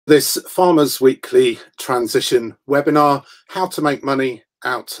This Farmers Weekly Transition webinar, How to Make Money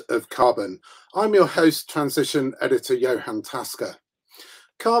Out of Carbon. I'm your host, Transition Editor Johan Tasker.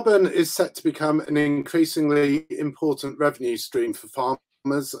 Carbon is set to become an increasingly important revenue stream for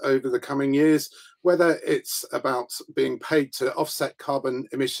farmers over the coming years, whether it's about being paid to offset carbon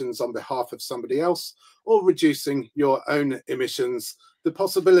emissions on behalf of somebody else or reducing your own emissions. The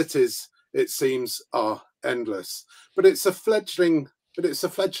possibilities, it seems, are endless. But it's a fledgling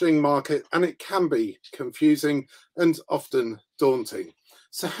market, and it can be confusing and often daunting.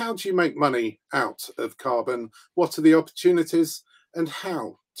 So how do you make money out of carbon? What are the opportunities, and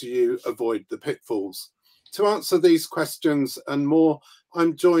how do you avoid the pitfalls? To answer these questions and more,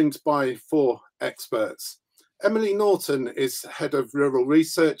 I'm joined by four experts. Emily Norton is Head of Rural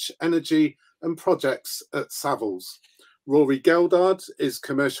Research, Energy and Projects at Savills. Rory Geldard is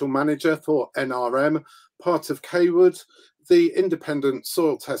Commercial Manager for NRM, part of Kaywood, the independent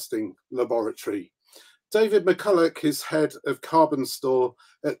soil testing laboratory. David McCulloch is Head of Carbon Store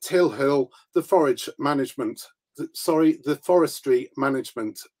at Till Hill, the forestry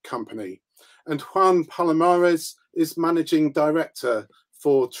management company. And Juan Palomares is Managing Director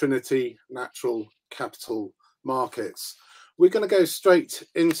for Trinity Natural Capital Markets. We're going to go straight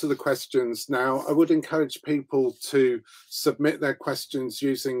into the questions now. I would encourage people to submit their questions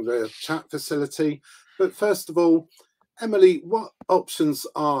using the chat facility. But first of all, Emily, what options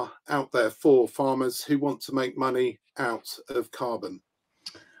are out there for farmers who want to make money out of carbon?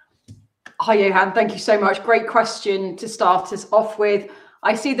 Hi, Johan. Thank you so much. Great question to start us off with.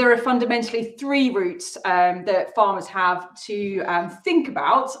 I see there are fundamentally three routes that farmers have to think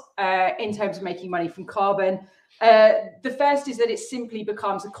about in terms of making money from carbon. The first is that it simply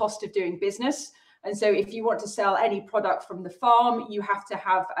becomes a cost of doing business. And so if you want to sell any product from the farm, you have to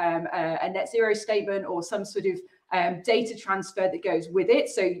have a net zero statement or some sort of data transfer that goes with it.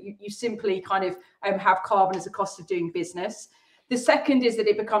 So you simply kind of have carbon as a cost of doing business. The second is that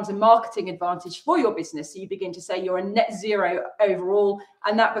it becomes a marketing advantage for your business. So you begin to say you're a net zero overall,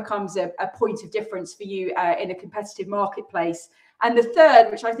 and that becomes a point of difference for you in a competitive marketplace. And the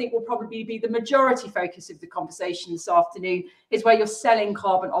third, which I think will probably be the majority focus of the conversation this afternoon, is where you're selling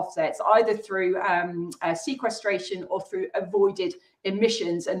carbon offsets, either through sequestration or through avoided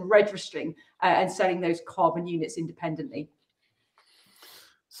emissions and registering and selling those carbon units independently.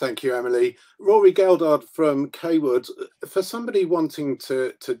 Thank you, Emily. Rory Geldard from Kaywood, for somebody wanting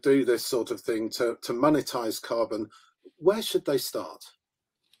to do this sort of thing, to monetize carbon, where should they start?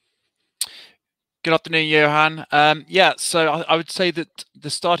 Good afternoon, Johan. So I would say that the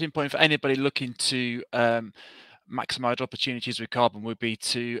starting point for anybody looking to maximize opportunities with carbon would be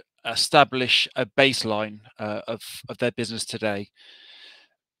to establish a baseline of their business today.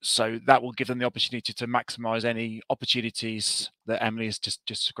 So that will give them the opportunity to maximize any opportunities that Emily has just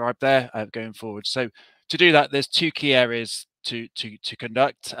described there going forward. So to do that, there's two key areas to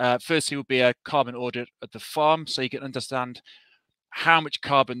conduct. Firstly will be a carbon audit at the farm, so you can understand how much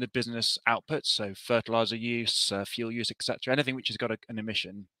carbon the business outputs, so fertilizer use, fuel use, etc., anything which has got an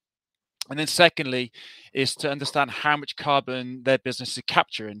emission. And then secondly is to understand how much carbon their business is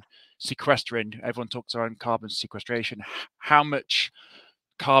capturing, sequestering. Everyone talks around carbon sequestration. How much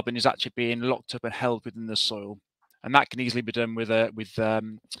carbon is actually being locked up and held within the soil, and that can easily be done with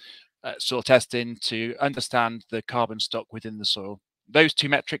soil testing to understand the carbon stock within the soil. Those two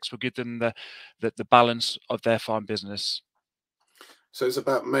metrics will give them the balance of their farm business. So it's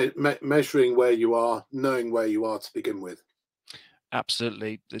about measuring where you are, knowing where you are to begin with.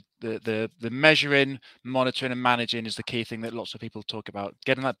 Absolutely. The measuring, monitoring and managing is the key thing that lots of people talk about,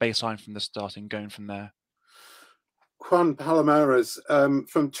 getting that baseline from the start and going from there. Juan Palomares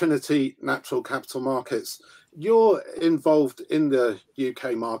from Trinity Natural Capital Markets, you're involved in the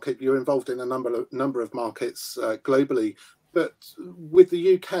UK market, you're involved in a number of markets globally, but with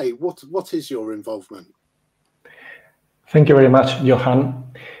the UK, what is your involvement? Thank you very much,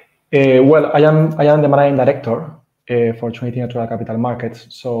 Johan. Well, I am the managing director for Trinity Natural Capital Markets,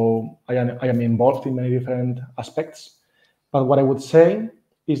 so I am involved in many different aspects. But what I would say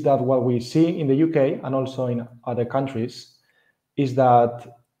is that what we see in the UK and also in other countries is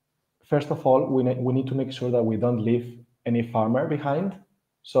that, first of all, we need to make sure that we don't leave any farmer behind.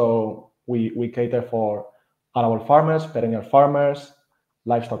 So we cater for arable farmers, perennial farmers,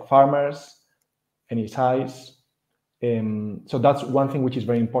 livestock farmers, any size. So that's one thing which is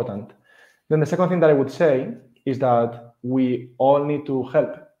very important. Then the second thing that I would say is that we all need to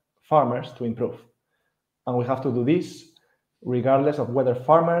help farmers to improve. And we have to do this regardless of whether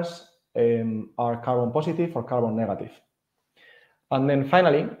farmers are carbon positive or carbon negative. And then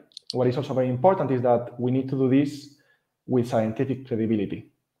finally, what is also very important is that we need to do this with scientific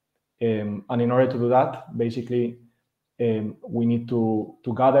credibility. And in order to do that, basically, we need to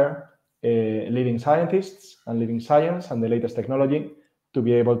gather leading scientists and leading science and the latest technology to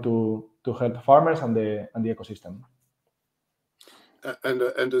be able to help farmers and the ecosystem.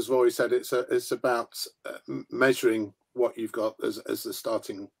 And as Rory said, it's about measuring what you've got as the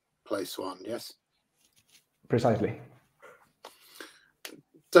starting place one. Yes, precisely.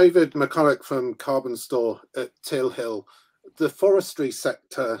 David McCulloch from Carbon Store at Teal Hill. The forestry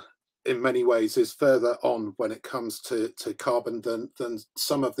sector in many ways is further on when it comes to carbon than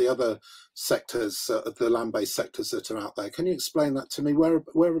some of the other sectors, the land-based sectors that are out there. Can you explain that to me?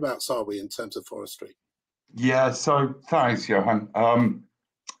 Whereabouts are we in terms of forestry? Yeah, so thanks, Johan.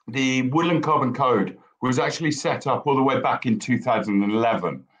 The Woodland Carbon Code was actually set up all the way back in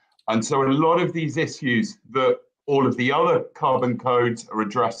 2011. And so a lot of these issues that all of the other carbon codes are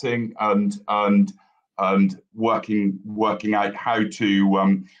addressing and working out how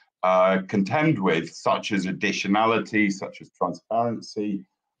to contend with, such as additionality, such as transparency.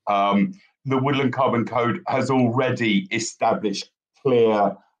 The Woodland Carbon Code has already established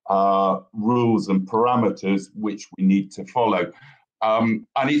clear rules and parameters which we need to follow. And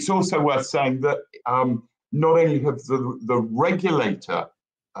it's also worth saying that not only have the regulator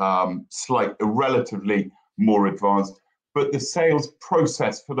relatively more advanced, but the sales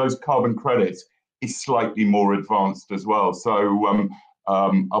process for those carbon credits is slightly more advanced as well. So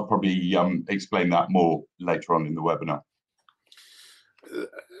I'll probably explain that more later on in the webinar.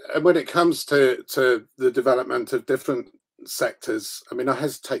 And when it comes to the development of different sectors, I mean, I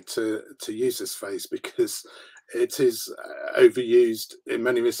hesitate to use this phrase because it is overused in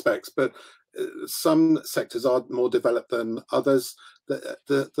many respects, but some sectors are more developed than others.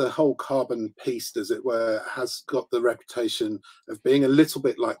 The whole carbon piece, as it were, has got the reputation of being a little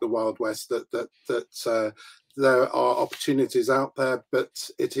bit like the Wild West, that there are opportunities out there, but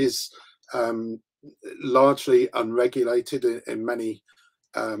it is largely unregulated in many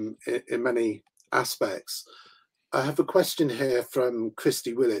aspects. I have a question here from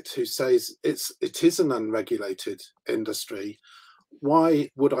Christy Willett, who says it is an unregulated industry. Why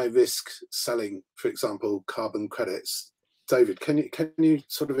would I risk selling, for example, carbon credits? David, can you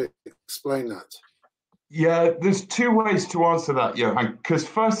sort of explain that? Yeah, there's two ways to answer that, Johan. Because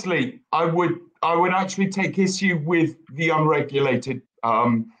firstly, I would actually take issue with the unregulated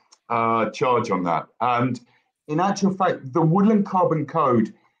charge on that. And in actual fact, the Woodland Carbon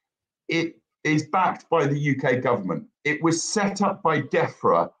Code, it is backed by the UK government. It was set up by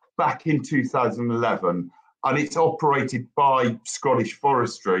DEFRA back in 2011, and it's operated by Scottish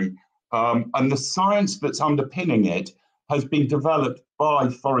Forestry. And the science that's underpinning it has been developed by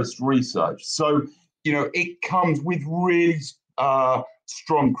Forest Research. So, you know, it comes with really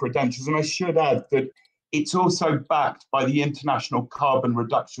strong credentials. And I should add that it's also backed by the International Carbon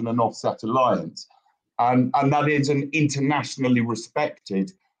Reduction and Offset Alliance. And that is an internationally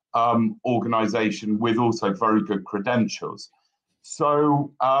respected organization with also very good credentials.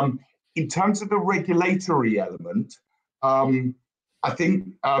 So in terms of the regulatory element, I think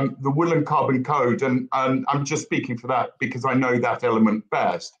the Woodland Carbon Code, and I'm just speaking for that because I know that element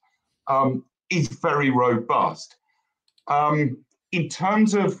best, is very robust. In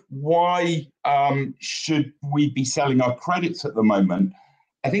terms of why should we be selling our credits at the moment,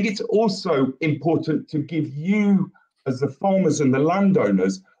 I think it's also important to give you, as the farmers and the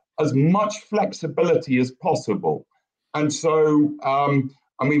landowners, as much flexibility as possible. And so, I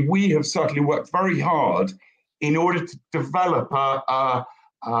mean, we have certainly worked very hard in order to develop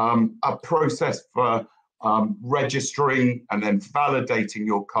a process for registering and then validating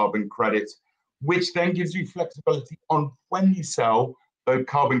your carbon credits, which then gives you flexibility on when you sell the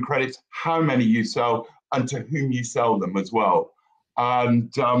carbon credits, how many you sell, and to whom you sell them as well.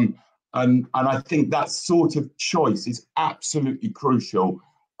 And I think that sort of choice is absolutely crucial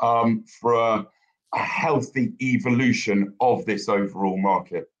for a healthy evolution of this overall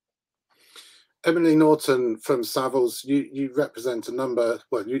market. Emily Norton from Savills, you represent a number,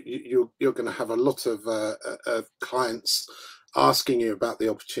 well, you're going to have a lot of clients asking you about the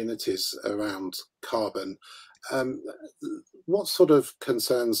opportunities around carbon. What sort of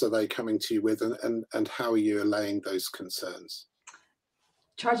concerns are they coming to you with, and how are you allaying those concerns?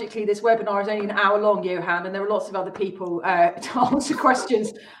 Tragically, this webinar is only an hour long, Johan, and there are lots of other people to answer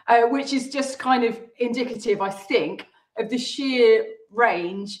questions, which is just kind of indicative, I think, of the sheer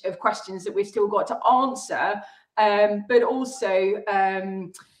range of questions that we've still got to answer, but also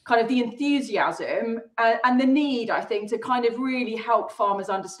kind of the enthusiasm and the need, I think, to kind of really help farmers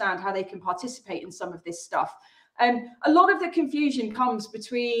understand how they can participate in some of this stuff. A lot of the confusion comes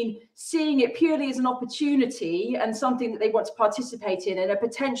between seeing it purely as an opportunity and something that they want to participate in, and a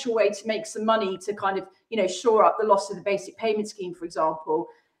potential way to make some money to kind of, shore up the loss of the basic payment scheme, for example,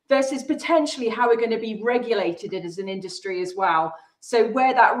 versus potentially how we're going to be regulated as an industry as well. So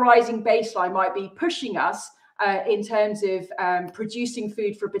where that rising baseline might be pushing us in terms of producing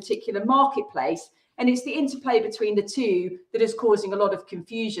food for a particular marketplace. And it's the interplay between the two that is causing a lot of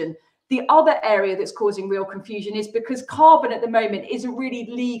confusion. The other area that's causing real confusion is because carbon at the moment isn't really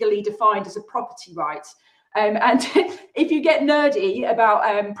legally defined as a property right. And if you get nerdy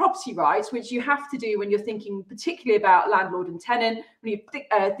about property rights, which you have to do when you're thinking particularly about landlord and tenant, when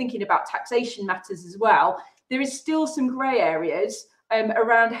you're thinking about taxation matters as well, there is still some grey areas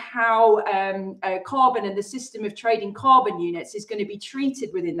around how carbon and the system of trading carbon units is going to be treated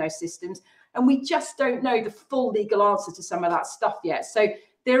within those systems. And we just don't know the full legal answer to some of that stuff yet. So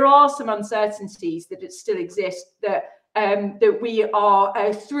there are some uncertainties that still exist that that we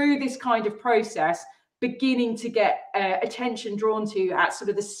are through this kind of process beginning to get attention drawn to at sort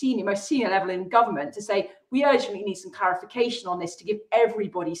of the most senior level in government to say we urgently need some clarification on this to give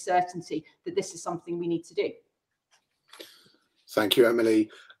everybody certainty that this is something we need to do. Thank you, Emily.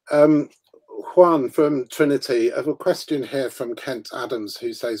 Juan from Trinity, I have a question here from Kent Adams,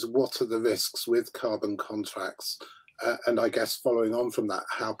 who says, what are the risks with carbon contracts? And I guess following on from that,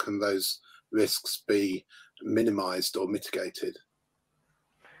 how can those risks be minimized or mitigated?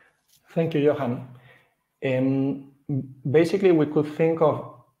 Thank you, Johan. Basically, we could think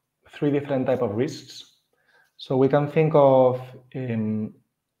of 3 different types of risks. So we can think of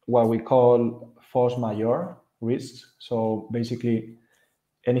what we call force majeure risks. So basically,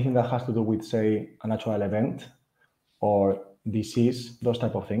 anything that has to do with, say, a natural event or disease, those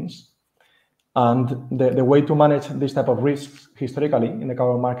type of things. And the way to manage this type of risks historically in the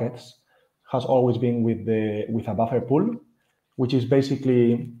carbon markets has always been with a buffer pool, which is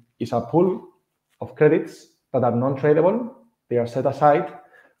basically a pool of credits that are non-tradable. They are set aside,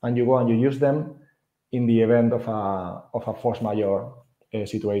 and you go and you use them in the event of a force majeure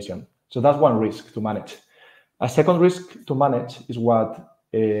situation. So that's one risk to manage. A second risk to manage is what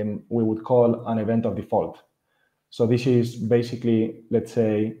we would call an event of default. So this is basically, let's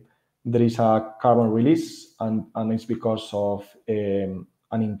say, there is a carbon release and it's because of an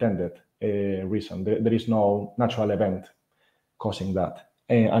intended reason. There is no natural event causing that.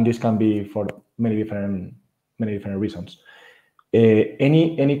 And this can be for many different reasons.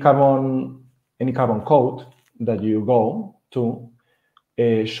 Any carbon code that you go to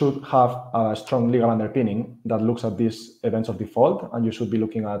should have a strong legal underpinning that looks at these events of default, and you should be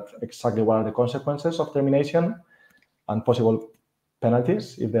looking at exactly what are the consequences of termination and possible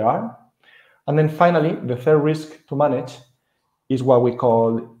penalties if there are. And then finally, the third risk to manage is what we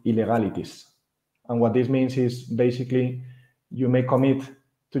call illegalities. And what this means is basically you may commit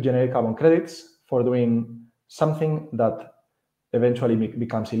to generate carbon credits for doing something that eventually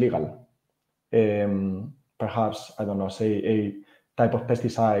becomes illegal. Perhaps, I don't know, say a type of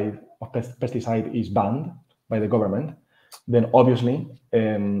pesticide is banned by the government, then obviously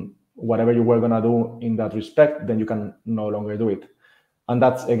whatever you were going to do in that respect, then you can no longer do it. And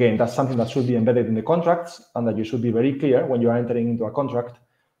that's, again, that's something that should be embedded in the contracts, and that you should be very clear when you are entering into a contract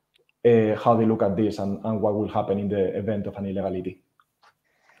how they look at this and what will happen in the event of an illegality.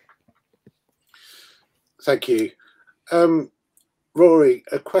 Thank you. Rory,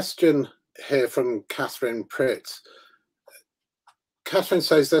 a question here from Catherine Pritt. Catherine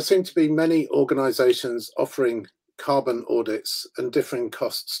says there seem to be many organisations offering carbon audits and differing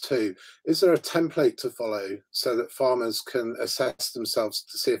costs too. Is there a template to follow so that farmers can assess themselves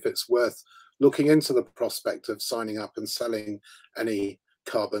to see if it's worth looking into the prospect of signing up and selling any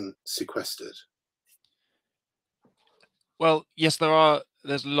carbon sequestered? Well, yes,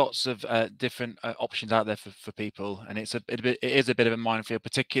 there's lots of different options out there for people, and it is a bit of a minefield,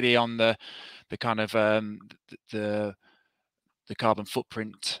 particularly on the kind of the carbon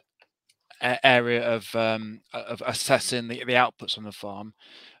footprint area of assessing the outputs on the farm,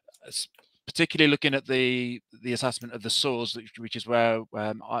 particularly looking at the assessment of the soils, which is where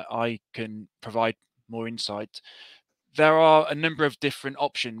I can provide more insight. There are a number of different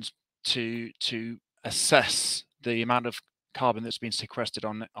options to assess the amount of carbon that's been sequestered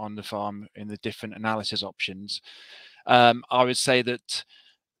on the farm in the different analysis options. I would say that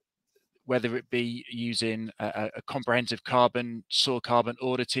whether it be using a comprehensive soil carbon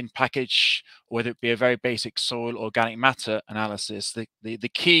auditing package, or whether it be a very basic soil organic matter analysis, the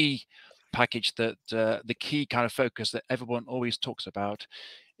key package that the key kind of focus that everyone always talks about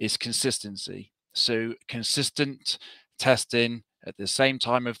is consistency. So consistent testing, at the same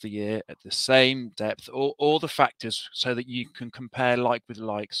time of the year, at the same depth, all the factors, so that you can compare like with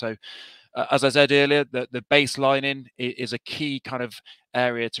like. So as I said earlier, the baselining is a key kind of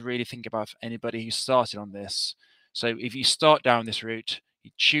area to really think about for anybody who's started on this. So if you start down this route,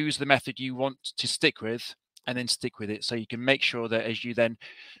 you choose the method you want to stick with, and then stick with it. So you can make sure that as you then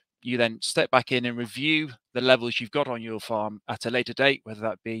step back in and review the levels you've got on your farm at a later date, whether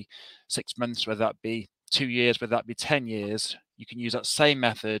that be 6 months, whether that be 2 years, whether that be 10 years, you can use that same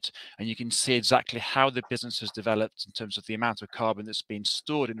method and you can see exactly how the business has developed in terms of the amount of carbon that's been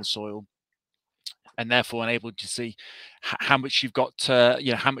stored in the soil, and therefore unable to see how much you've got,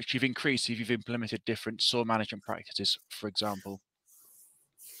 how much you've increased if you've implemented different soil management practices, for example.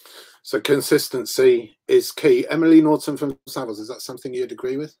 So consistency is key. Emily Norton from Savills, is that something you'd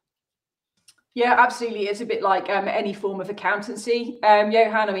agree with? Yeah, absolutely. It's a bit like any form of accountancy,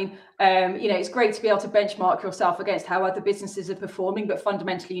 Johan. I mean, it's great to be able to benchmark yourself against how other businesses are performing, but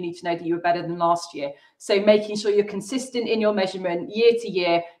fundamentally you need to know that you were better than last year. So making sure you're consistent in your measurement year to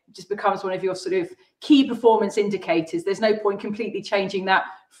year just becomes one of your sort of key performance indicators. There's no point completely changing that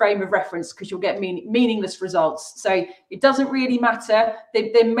frame of reference because you'll get meaningless results. So it doesn't really matter.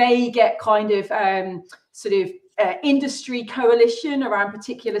 They may get kind of industry coalition around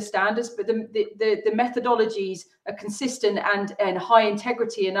particular standards, but the methodologies are consistent and high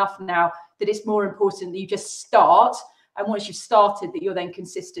integrity enough now that it's more important that you just start, and once you've started that you're then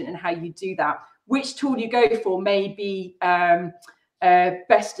consistent in how you do that. Which tool you go for may be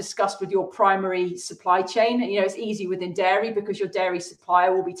best discussed with your primary supply chain. It's easy within dairy because your dairy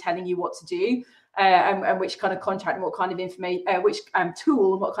supplier will be telling you what to do and which kind of contract and what kind of information, which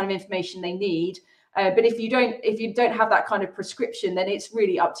tool and what kind of information they need. But if you don't have that kind of prescription, then it's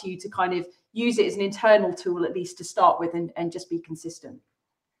really up to you to kind of use it as an internal tool, at least to start with, and just be consistent.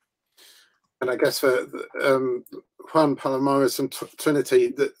 And I guess for Juan Palomares and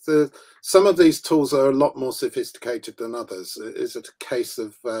Trinity, some of these tools are a lot more sophisticated than others. Is it a case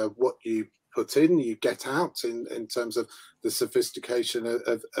of what you put in, you get out in terms of the sophistication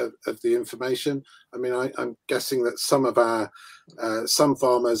of the information? I mean, I'm guessing that some of our some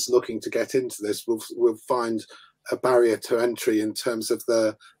farmers looking to get into this will find a barrier to entry in terms of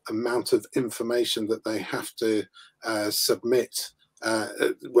the amount of information that they have to submit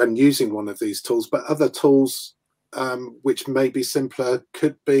when using one of these tools, but other tools which may be simpler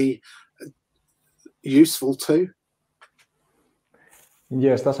could be useful too.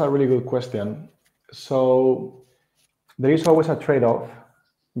 Yes, that's a really good question. So there is always a trade-off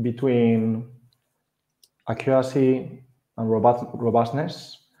between accuracy and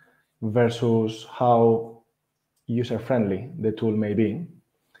robustness versus how user-friendly the tool may be,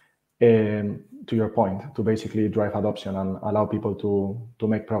 to your point, to basically drive adoption and allow people to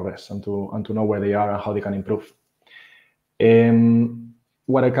make progress and to know where they are and how they can improve.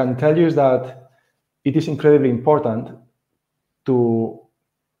 What I can tell you is that it is incredibly important to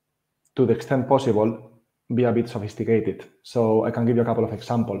the extent possible, be a bit sophisticated. So I can give you a couple of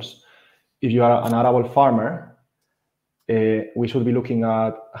examples. If you are an arable farmer, we should be looking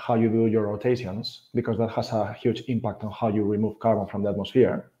at how you do your rotations, because that has a huge impact on how you remove carbon from the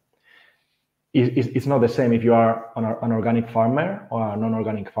atmosphere. It's not the same if you are an organic farmer or a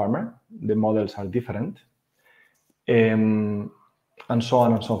non-organic farmer. The models are different, and so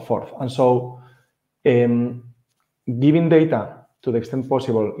on and so forth. And so giving data to the extent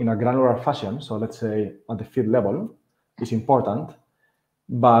possible in a granular fashion, so let's say at the field level, is important.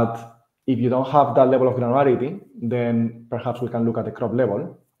 But if you don't have that level of granularity, then perhaps we can look at the crop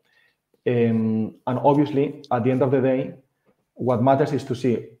level. And obviously, at the end of the day, what matters is to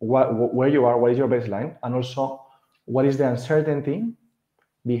see where you are, what is your baseline, and also what is the uncertainty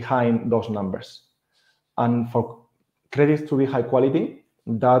behind those numbers. And for credits to be high quality,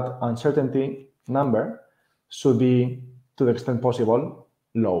 that uncertainty number should be, to the extent possible,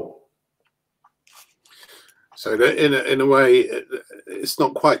 low. So in a way, it's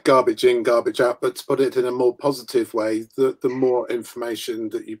not quite garbage in, garbage out, but to put it in a more positive way, the more information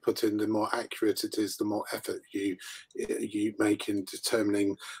that you put in, the more accurate it is, the more effort you make in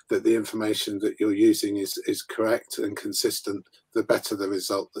determining that the information that you're using is correct and consistent, the better the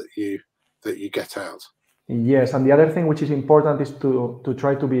result that you get out. Yes, and the other thing which is important is to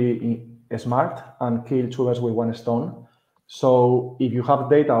try to be smart and kill two birds with one stone. So if you have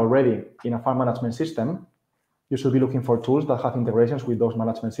data already in a farm management system, you should be looking for tools that have integrations with those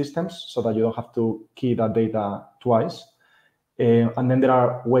management systems so that you don't have to key that data twice. And then there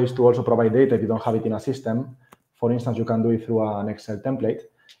are ways to also provide data if you don't have it in a system. For instance, you can do it through an Excel template.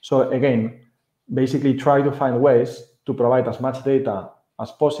 So again, basically try to find ways to provide as much data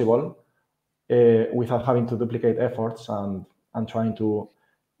as possible without having to duplicate efforts and and trying to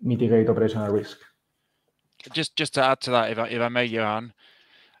mitigate operational risk. Just to add to that, if I may, Johan,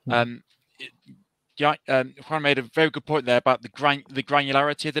 Juan made a very good point there about the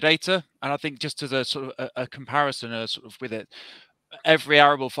granularity of the data, and I think just as a sort of a comparison, sort of with it, every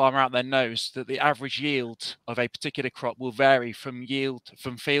arable farmer out there knows that the average yield of a particular crop will vary from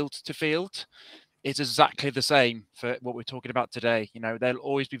field to field. It's exactly the same for what we're talking about today. You know, there'll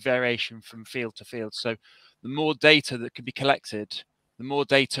always be variation from field to field. So the more data that can be collected, the more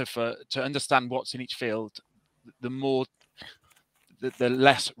data to understand what's in each field, the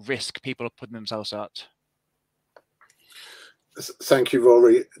less risk people are putting themselves at. Thank you,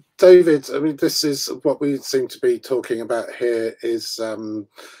 Rory. David, I mean, this is what we seem to be talking about here is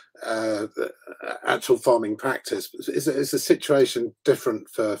actual farming practice. Is the situation different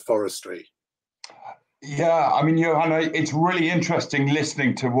for forestry? Yeah, I mean, Johan, it's really interesting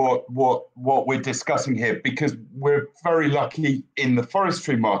listening to what we're discussing here, because we're very lucky in the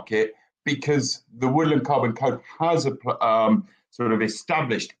forestry market because the Woodland Carbon Code has a sort of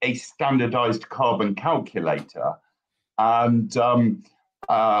established a standardized carbon calculator. And as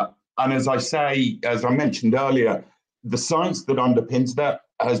I mentioned earlier, the science that underpins that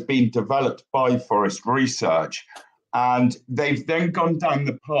has been developed by Forest Research, and they've then gone down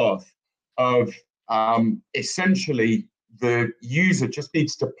the path of essentially the user just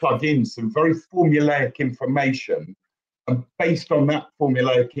needs to plug in some very formulaic information, and based on that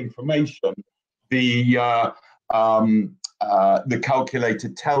formulaic information, the calculator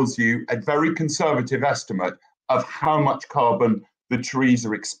tells you a very conservative estimate of how much carbon the trees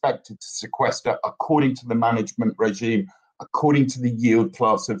are expected to sequester according to the management regime, according to the yield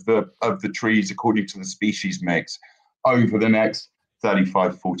class of the trees, according to the species mix over the next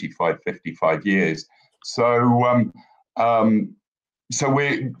 35, 45, 55 years. So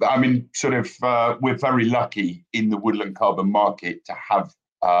we're very lucky in the woodland carbon market to have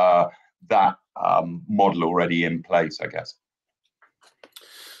that model already in place, I guess.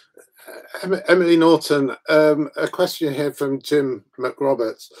 Emily Norton, a question here from Jim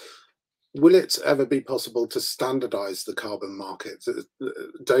McRoberts. Will it ever be possible to standardize the carbon market?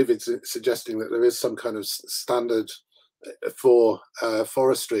 David's suggesting that there is some kind of standard for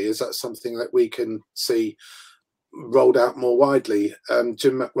forestry. Is that something that we can see rolled out more widely?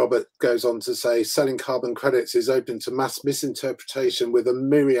 Jim McRobert goes on to say, selling carbon credits is open to mass misinterpretation with a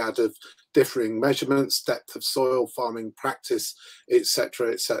myriad of differing measurements, depth of soil, farming practice,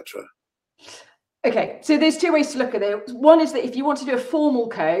 etc., etc. Okay, so there's two ways to look at it. One is that if you want to do a formal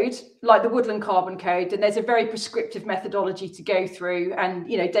code, like the Woodland Carbon Code, then there's a very prescriptive methodology to go through.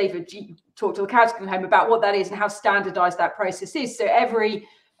 And, you know, David, you talked to the cows come home about what that is and how standardized that process is. So every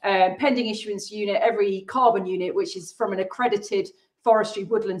pending issuance unit, every carbon unit, which is from an accredited forestry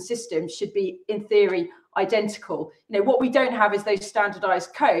woodland system, should be, in theory, identical. You know, what we don't have is those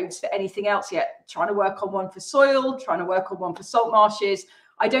standardized codes for anything else yet. Trying to work on one for soil, trying to work on one for salt marshes.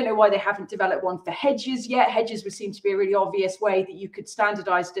 I don't know why they haven't developed one for hedges yet. Hedges would seem to be a really obvious way that you could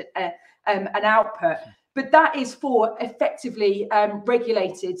standardize an output. But that is for effectively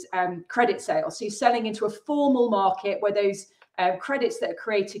regulated credit sales. So you're selling into a formal market where those credits that are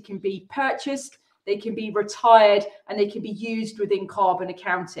created can be purchased, they can be retired, and they can be used within carbon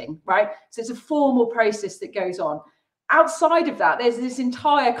accounting, right? So it's a formal process that goes on. Outside of that, there's this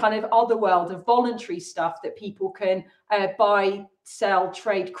entire kind of other world of voluntary stuff that people can buy, sell,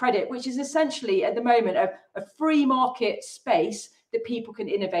 trade credit, which is essentially at the moment a free market space that people can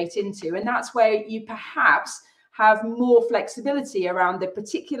innovate into. And that's where you perhaps have more flexibility around the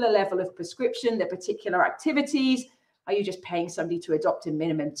particular level of prescription, the particular activities. Are you just paying somebody to adopt a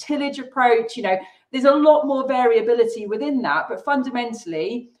minimum tillage approach? You know, there's a lot more variability within that, but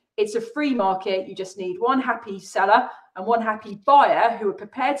fundamentally, it's a free market. You just need one happy seller and one happy buyer who are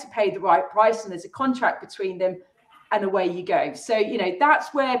prepared to pay the right price, and there's a contract between them, and away you go. So, you know,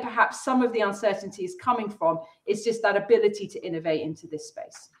 that's where perhaps some of the uncertainty is coming from. It's just that ability to innovate into this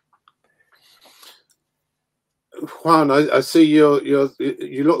space. Juan, I see you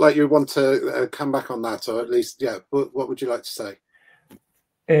look like you want to come back on that, or at least, yeah. What would you like to say?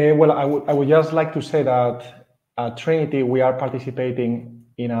 Well, I would just like to say that at Trinity we are participating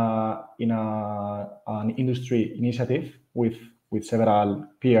in an industry initiative with several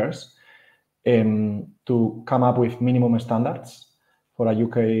peers to come up with minimum standards for a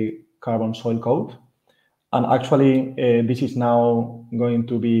UK carbon soil code. And actually, this is now going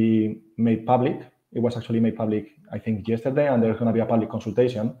to be made public. It was actually made public, I think, yesterday, and there's going to be a public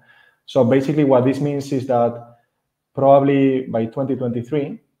consultation. So basically what this means is that probably by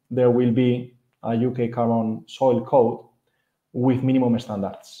 2023, there will be a UK carbon soil code with minimum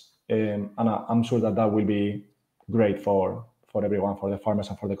standards. And I'm sure that will be great for everyone, for the farmers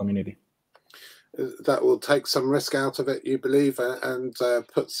and for the community. That will take some risk out of it, you believe, and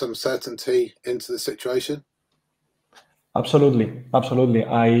put some certainty into the situation? Absolutely, absolutely.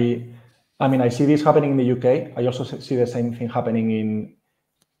 I mean, I see this happening in the UK. I also see the same thing happening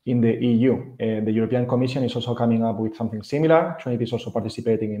in the EU. The European Commission is also coming up with something similar. Trinity is also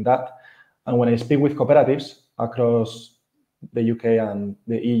participating in that. And when I speak with cooperatives across the UK and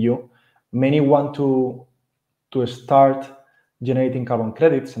the EU, many want to start generating carbon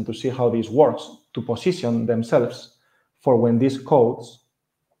credits and to see how this works, to position themselves for when these codes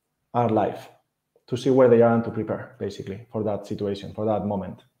are live, to see where they are and to prepare, basically, for that situation, for that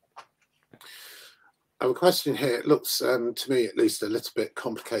moment. I have a question here. It looks, to me at least, a little bit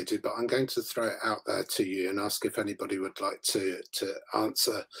complicated, but I'm going to throw it out there to you and ask if anybody would like to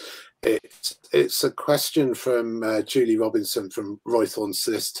answer it. It's a question from Julie Robinson from Roythorne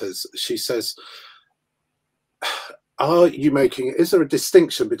Solicitors. She says, is there a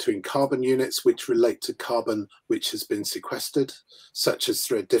distinction between carbon units which relate to carbon which has been sequestered, such as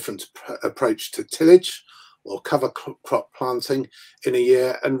through a different approach to tillage or cover crop planting in a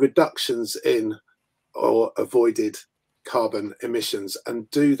year, and reductions in or avoided carbon emissions? And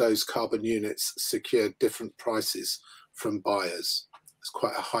do those carbon units secure different prices from buyers? It's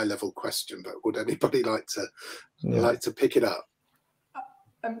quite a high level question, but would anybody like to pick it up?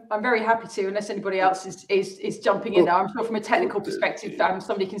 I'm very happy to, unless anybody else is jumping in there. I'm sure from a technical perspective,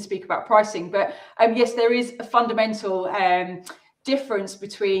 somebody can speak about pricing. But yes, there is a fundamental difference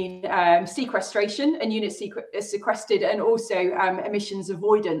between sequestration and units sequestered and also emissions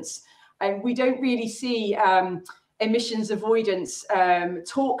avoidance. And we don't really see emissions avoidance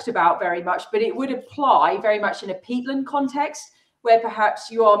talked about very much, but it would apply very much in a peatland context, where perhaps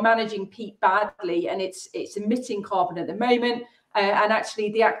you are managing peat badly and it's emitting carbon at the moment. And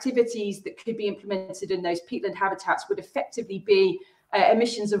actually the activities that could be implemented in those peatland habitats would effectively be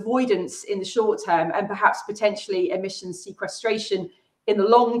emissions avoidance in the short term and perhaps potentially emissions sequestration in the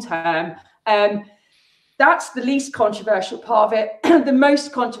long term. That's the least controversial part of it. The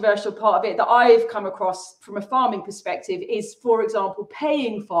most controversial part of it that I've come across from a farming perspective is, for example,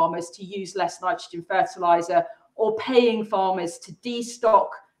 paying farmers to use less nitrogen fertilizer, or paying farmers to destock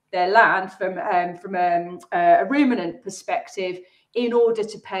their land from a ruminant perspective in order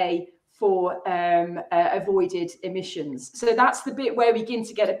to pay for avoided emissions. So that's the bit where we begin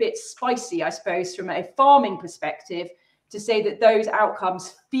to get a bit spicy, I suppose, from a farming perspective, to say that those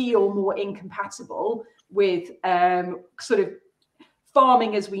outcomes feel more incompatible with sort of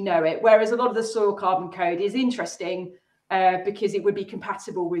farming as we know it, whereas a lot of the soil carbon code is interesting because it would be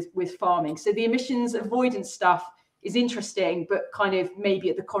compatible with farming. So the emissions avoidance stuff is interesting, but kind of maybe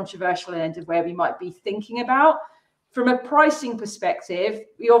at the controversial end of where we might be thinking about. From a pricing perspective,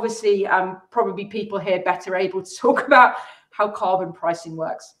 we obviously probably people here better able to talk about how carbon pricing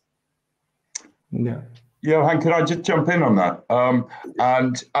works. Yeah. Johan, can I just jump in on that?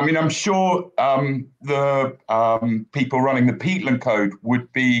 And I mean, I'm sure the people running the peatland code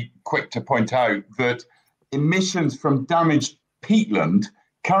would be quick to point out that emissions from damaged peatland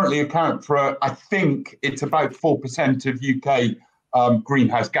currently account for, I think it's about 4% of UK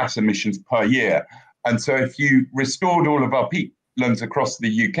greenhouse gas emissions per year. And so if you restored all of our peatlands across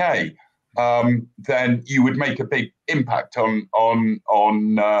the UK, then you would make a big impact on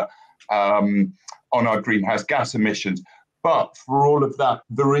our greenhouse gas emissions. But for all of that,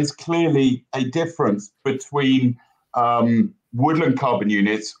 there is clearly a difference between woodland carbon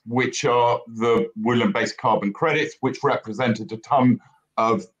units, which are the woodland-based carbon credits, which represented a ton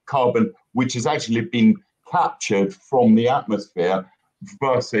of carbon, which has actually been captured from the atmosphere,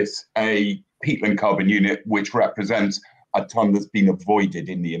 versus a peatland carbon unit, which represents a ton that's been avoided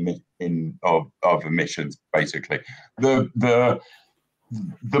in the of emissions, basically. The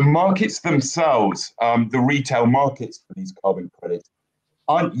markets themselves, the retail markets for these carbon credits,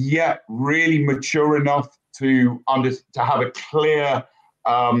 aren't yet really mature enough to have a clear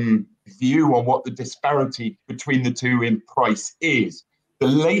view on what the disparity between the two in price is. The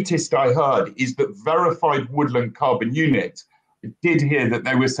latest I heard is that verified woodland carbon units, I did hear that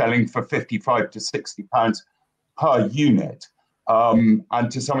they were selling for £55 to £60 per unit.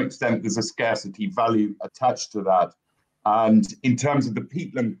 And to some extent, there's a scarcity value attached to that. And in terms of the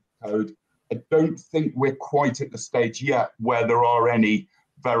peatland code, I don't think we're quite at the stage yet where there are any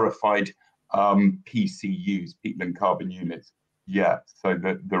verified PCUs, peatland carbon units, yet. So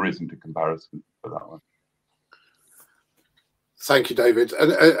there isn't a comparison for that one. Thank you, David.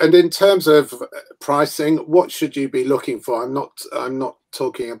 And in terms of pricing, what should you be looking for? I'm not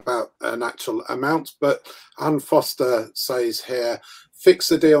talking about an actual amount, but Anne Foster says here, fix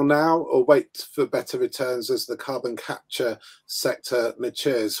the deal now or wait for better returns as the carbon capture sector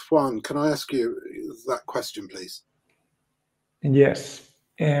matures? Juan, can I ask you that question, please? Yes.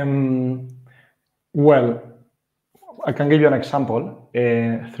 Well, I can give you an example.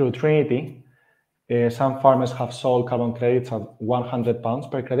 Through Trinity, some farmers have sold carbon credits at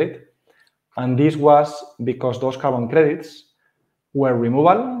 £100 per credit. And this was because those carbon credits were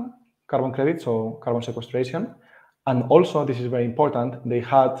removal carbon credits, so carbon sequestration. And also, this is very important, they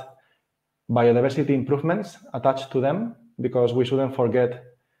had biodiversity improvements attached to them, because we shouldn't forget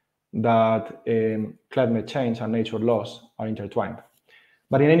that climate change and nature laws are intertwined.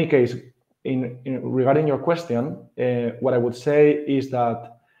 But in any case, regarding your question, what I would say is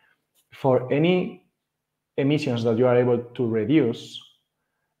that for any emissions that you are able to reduce,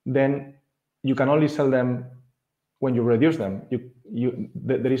 then you can only sell them when you reduce them.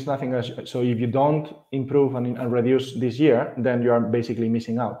 There is nothing else. So if you don't improve and reduce this year, then you are basically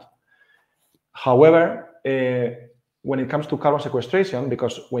missing out. However, when it comes to carbon sequestration,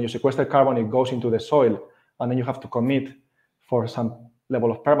 because when you sequester carbon, it goes into the soil, and then you have to commit for some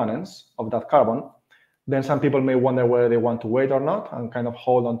level of permanence of that carbon, then some people may wonder whether they want to wait or not and kind of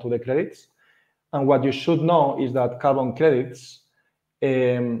hold on to the credits. And what you should know is that carbon credits,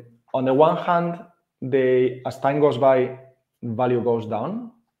 on the one hand, as time goes by, value goes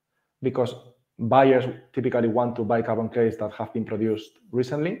down because buyers typically want to buy carbon credits that have been produced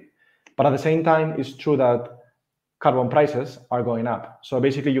recently. But at the same time, it's true that carbon prices are going up. So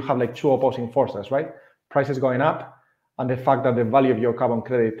basically, you have like two opposing forces, right? Prices going up, and the fact that the value of your carbon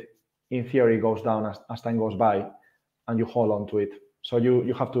credit, in theory, goes down as time goes by, and you hold on to it. So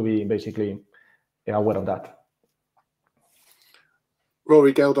you have to be basically aware of that.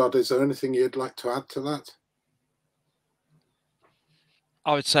 Rory Geldard, is there anything you'd like to add to that?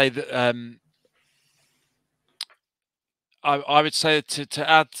 I would say that I would say to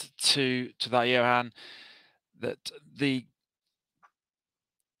add to that, Johan, that the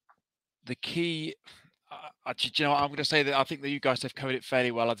key. Actually, you know, I'm going to say that I think that you guys have covered it fairly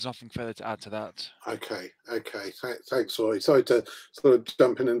well. There's nothing further to add to that. Okay. Thanks, Rory. Sorry to sort of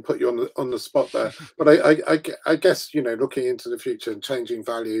jump in and put you on the spot there, but I guess, you know, looking into the future and changing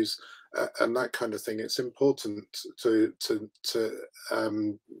values and that kind of thing, it's important to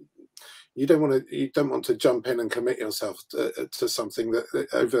you don't want to jump in and commit yourself to something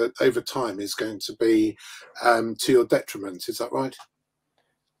that over time is going to be to your detriment. Is that right,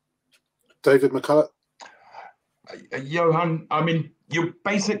 David McCulloch? Johan, I mean, you're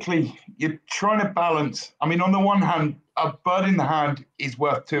trying to balance. I mean, on the one hand, a bird in the hand is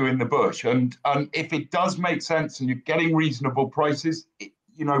worth two in the bush, and if it does make sense and you're getting reasonable prices,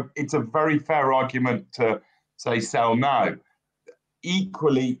 you know, it's a very fair argument to say sell now.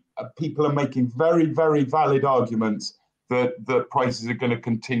 Equally, people are making very, very valid arguments that the prices are going to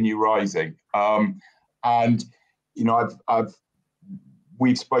continue rising, and you know,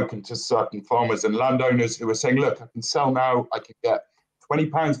 we've spoken to certain farmers and landowners who are saying, look, I can sell now, I can get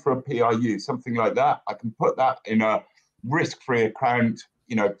 £20 for a PRU, something like that. I can put that in a risk-free account,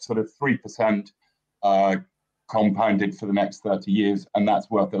 you know, sort of 3% compounded for the next 30 years, and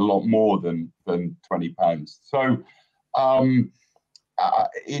that's worth a lot more than £20. So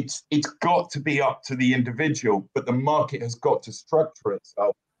it's got to be up to the individual, but the market has got to structure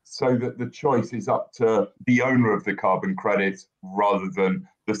itself so that the choice is up to the owner of the carbon credits rather than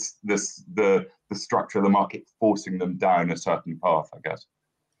the structure of the market forcing them down a certain path, I guess.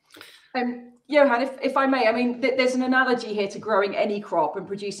 Johan, if I may, I mean, there's an analogy here to growing any crop and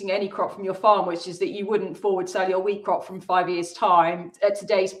producing any crop from your farm, which is that you wouldn't forward sell your wheat crop from 5 years' time at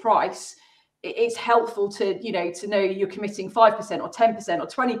today's price. It's helpful to, you know, to know you're committing 5% or 10% or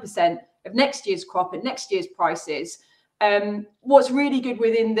 20% of next year's crop at next year's prices. What's really good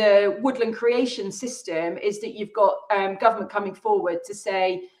within the woodland creation system is that you've got government coming forward to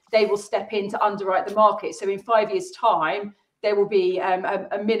say they will step in to underwrite the market. So in 5 years' time, there will be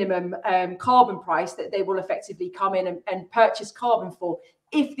a minimum carbon price that they will effectively come in and purchase carbon for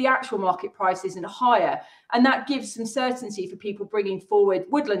if the actual market price isn't higher. And that gives some certainty for people bringing forward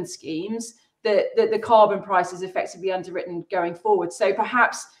woodland schemes that the carbon price is effectively underwritten going forward. So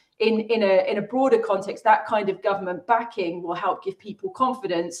perhaps in a broader context, that kind of government backing will help give people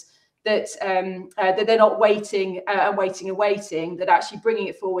confidence that that they're not waiting and waiting, that actually bringing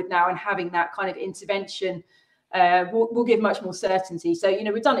it forward now and having that kind of intervention will give much more certainty. So, you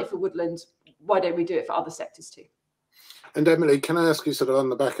know, we've done it for woodland. Why don't we do it for other sectors too? And Emily, can I ask you sort of on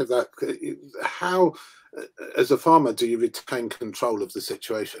the back of that, how, as a farmer, do you retain control of the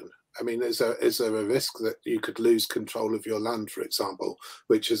situation? I mean, is there a risk that you could lose control of your land, for example,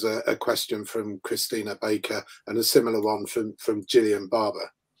 which is a question from Christina Baker, and a similar one from Gillian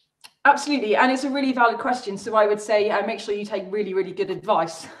Barber? Absolutely, and it's a really valid question. So I would say make sure you take really, really good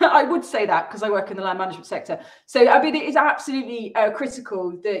advice. I would say that because I work in the land management sector. So I mean, it is absolutely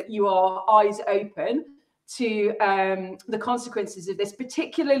critical that you are eyes open to the consequences of this,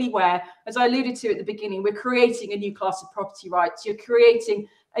 particularly where, as I alluded to at the beginning, we're creating a new class of property rights. You're creating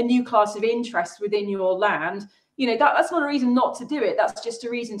a new class of interest within your land. You know, that's not a reason not to do it. That's just a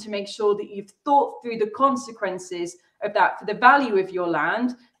reason to make sure that you've thought through the consequences of that for the value of your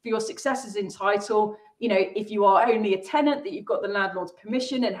land, for your successors in title. You know, if you are only a tenant, that you've got the landlord's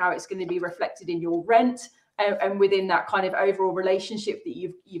permission and how it's going to be reflected in your rent and within that kind of overall relationship that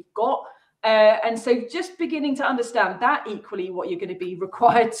you've got. And so just beginning to understand that, equally what you're going to be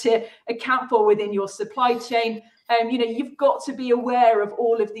required to account for within your supply chain. You know, you've got to be aware of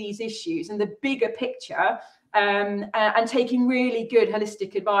all of these issues and the bigger picture, and taking really good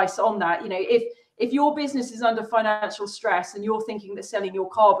holistic advice on that. You know, if your business is under financial stress and you're thinking that selling your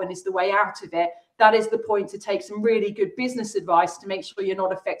carbon is the way out of it, that is the point to take some really good business advice to make sure you're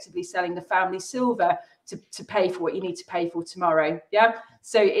not effectively selling the family silver to pay for what you need to pay for tomorrow. Yeah.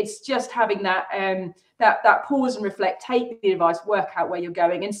 So it's just having that that pause and reflect, take the advice, work out where you're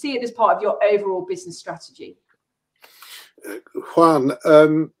going, and see it as part of your overall business strategy. Juan, I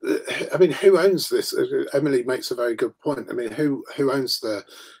mean, who owns this? Emily makes a very good point. I mean, who owns the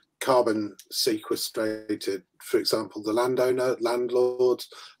carbon sequestrated, for example, the landowner, landlord,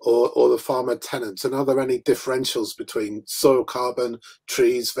 or the farmer tenants? And are there any differentials between soil carbon,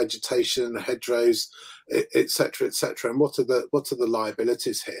 trees, vegetation, hedgerows, etc., etc.? And what are the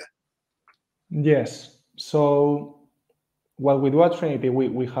liabilities here? Yes. So what we do at Trinity,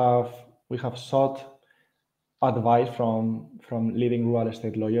 we have sought advice from leading real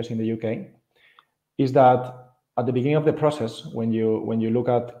estate lawyers in the UK, is that at the beginning of the process, when you look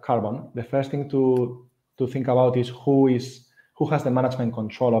at carbon, the first thing to think about is who has the management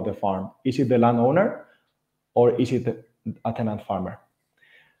control of the farm. Is it the landowner or is it a tenant farmer?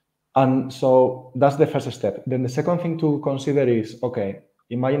 And so that's the first step. Then the second thing to consider is, okay,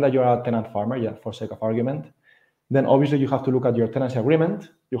 imagine that you're a tenant farmer, yeah, for sake of argument. Then obviously you have to look at your tenancy agreement.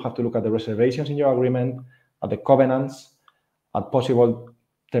 You have to look at the reservations in your agreement, at the covenants, at possible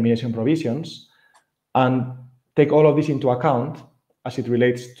termination provisions, and take all of this into account as it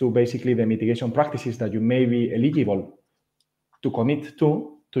relates to basically the mitigation practices that you may be eligible to commit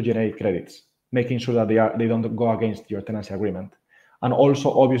to generate credits, making sure that they don't go against your tenancy agreement. And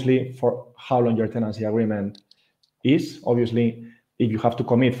also, obviously, for how long your tenancy agreement is. Obviously, if you have to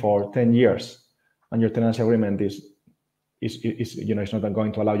commit for 10 years and your tenancy agreement is you know, it's not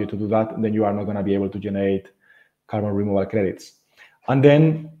going to allow you to do that, then you are not going to be able to generate carbon removal credits. And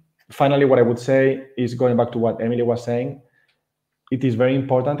then finally, what I would say is, going back to what Emily was saying, it is very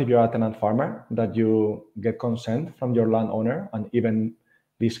important, if you're a tenant farmer, that you get consent from your landowner and even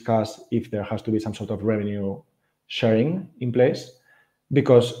discuss if there has to be some sort of revenue sharing in place.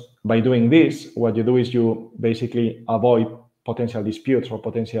 Because by doing this, what you do is you basically avoid potential disputes or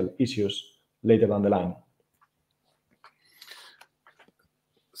potential issues later down the line.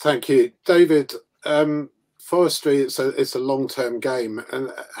 Thank you, David. Forestry, it's a long-term game,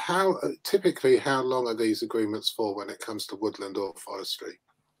 and typically how long are these agreements for when it comes to woodland or forestry?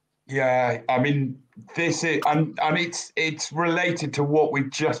 Yeah, I mean, this is and it's related to what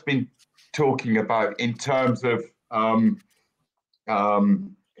we've just been talking about in terms of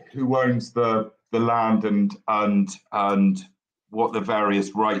who owns the land and what the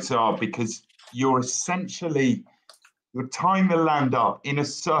various rights are, because you're tying the land up in a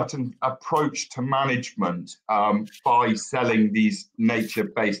certain approach to management by selling these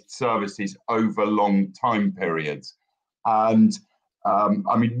nature-based services over long time periods. And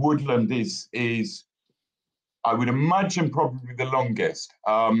I mean, woodland is I would imagine probably the longest.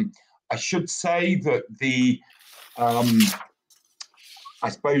 I should say that I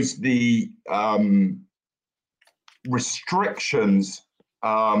suppose the restrictions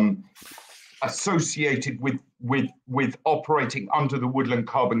associated with operating under the Woodland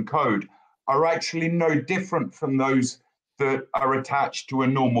Carbon Code are actually no different from those that are attached to a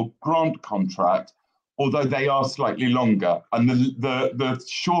normal grant contract, although they are slightly longer. And the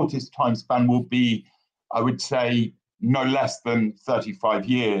shortest time span will be, I would say, no less than 35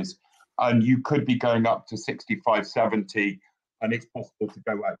 years. And you could be going up to 65, 70, and it's possible to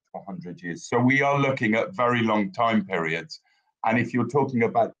go out to 100 years. So we are looking at very long time periods. And if you're talking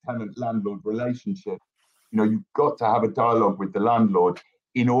about tenant-landlord relationship, you know, you've got to have a dialogue with the landlord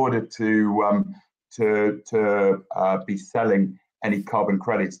in order to be selling any carbon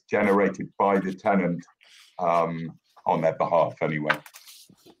credits generated by the tenant on their behalf anyway.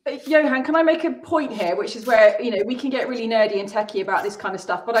 Johan, can I make a point here, which is where, you know, we can get really nerdy and techie about this kind of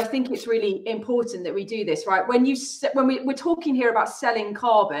stuff, but I think it's really important that we do this, right? When we're talking here about selling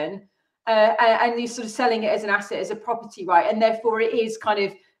carbon, and you're sort of selling it as an asset, as a property, right? And therefore it is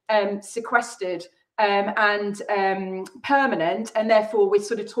kind of sequestered and permanent, and therefore we're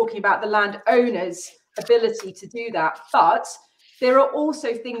sort of talking about the landowner's ability to do that. But there are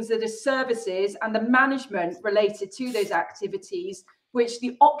also things that are services and the management related to those activities, which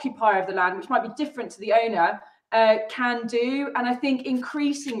the occupier of the land, which might be different to the owner, can do. And I think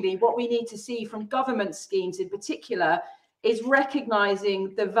increasingly what we need to see from government schemes in particular is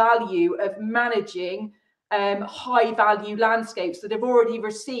recognising the value of managing high value landscapes that have already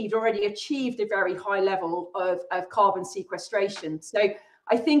achieved a very high level of carbon sequestration. So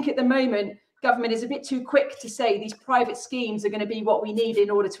I think at the moment, government is a bit too quick to say these private schemes are going to be what we need in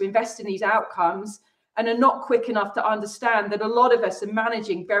order to invest in these outcomes, and are not quick enough to understand that a lot of us are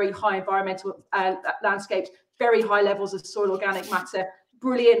managing very high environmental landscapes, very high levels of soil organic matter,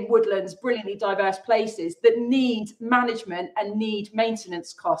 brilliant woodlands, brilliantly diverse places that need management and need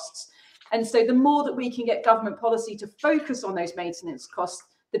maintenance costs. And so the more that we can get government policy to focus on those maintenance costs,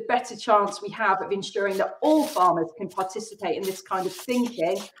 the better chance we have of ensuring that all farmers can participate in this kind of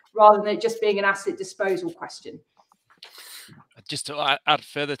thinking, rather than it just being an asset disposal question. Just to add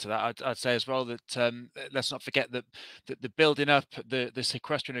further to that, I'd say as well that let's not forget that the building up, the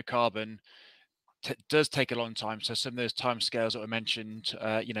sequestering of carbon does take a long time. So some of those time scales that were mentioned,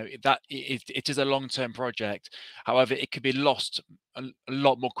 you know, it is a long-term project. However, it could be lost a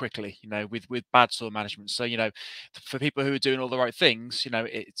lot more quickly, you know, with bad soil management. So, you know, for people who are doing all the right things, you know,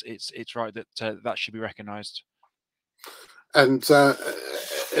 it's right that that should be recognised. And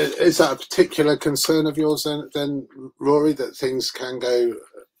is that a particular concern of yours then, Rory, that things can go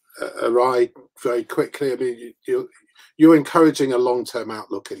awry very quickly? I mean, you're encouraging a long-term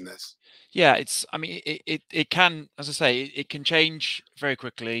outlook in this. Yeah, I mean, it can, as I say, it can change very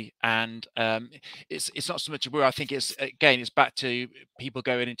quickly, and it's not so much a worry. I think it's back to people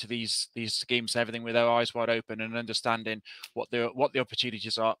going into these schemes, everything with their eyes wide open and understanding what the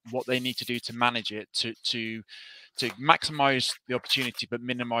opportunities are, what they need to do to manage it, to maximize the opportunity but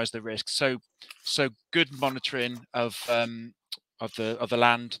minimize the risk. So good monitoring of the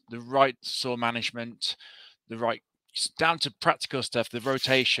land, the right soil management, the right, down to practical stuff, the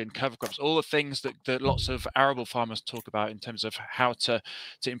rotation, cover crops, all the things that lots of arable farmers talk about in terms of how to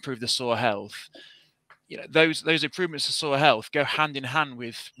improve the soil health. You know, those improvements to soil health go hand in hand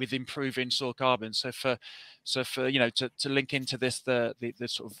with improving soil carbon. So for you know, to link into this, the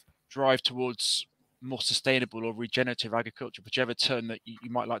sort of drive towards more sustainable or regenerative agriculture, whichever term that you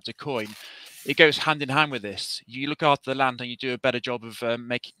might like to coin, it goes hand in hand with this. You look after the land and you do a better job of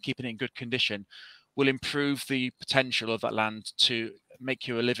keeping it in good condition, will improve the potential of that land to make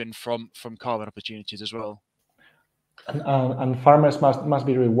you a living from carbon opportunities as well. And farmers must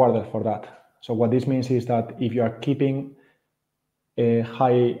be rewarded for that. So what this means is that if you are keeping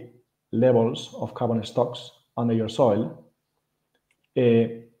high levels of carbon stocks under your soil,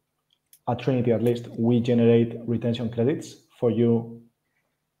 at Trinity at least, we generate retention credits for you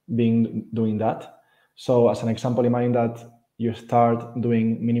doing that. So as an example, imagine that you start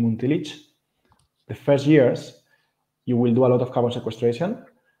doing minimum tillage. The first years, you will do a lot of carbon sequestration,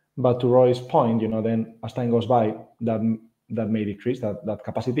 but to Roy's point, you know, then as time goes by, that may decrease that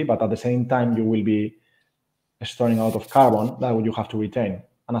capacity, but at the same time, you will be storing a lot of carbon that you have to retain.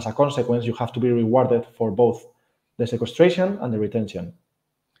 And as a consequence, you have to be rewarded for both the sequestration and the retention.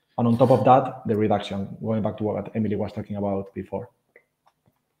 And on top of that, the reduction, going back to what Emily was talking about before.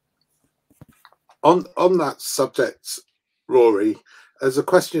 On that subject, Rory, there's a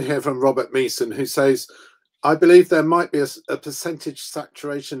question here from Robert Meeson who says, I believe there might be a percentage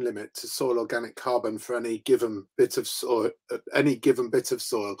saturation limit to soil organic carbon for any given bit of soil,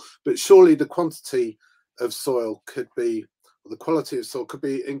 but surely the quantity of soil could be, or the quality of soil could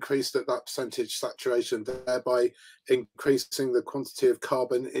be increased at that percentage saturation, thereby increasing the quantity of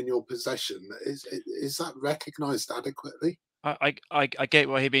carbon in your possession. Is that recognised adequately? I get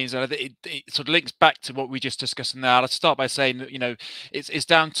what he means, and it sort of links back to what we just discussed now. I'll start by saying that, you know, it's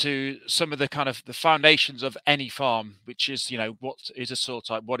down to some of the kind of the foundations of any farm, which is, you know, what is a soil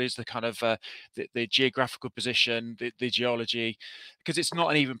type, what is the kind of the geographical position, the geology, because it's not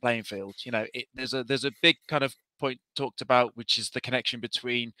an even playing field. You know, there's a big kind of point talked about, which is the connection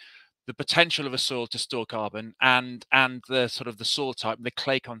between the potential of a soil to store carbon and the sort of the soil type, the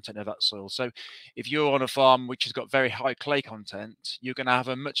clay content of that soil. So if you're on a farm which has got very high clay content, you're going to have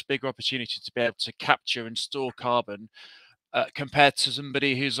a much bigger opportunity to be able to capture and store carbon compared to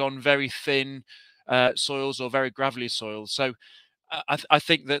somebody who's on very thin soils or very gravelly soils. So I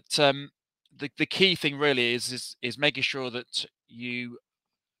think that the key thing really is making sure that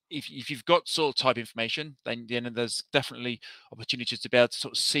if you've got soil type information, then there's definitely opportunities to be able to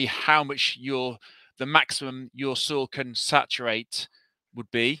sort of see how much the maximum your soil can saturate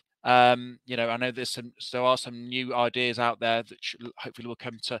would be. I know there are some new ideas out there that hopefully will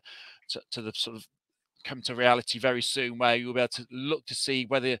come to the sort of come to reality very soon, where you'll be able to look to see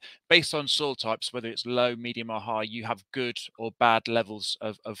whether, based on soil types, whether it's low, medium or high, you have good or bad levels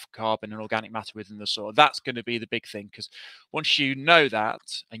of carbon and organic matter within the soil. That's going to be the big thing, because once you know that,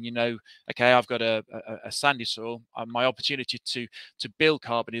 and okay, I've got a sandy soil, my opportunity to build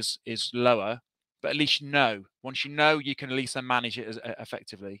carbon is lower, but at least once you know, you can at least manage it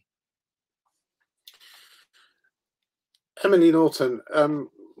effectively. Emily Norton,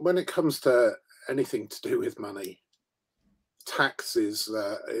 when it comes to anything to do with money, tax is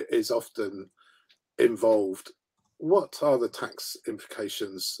often involved. What are the tax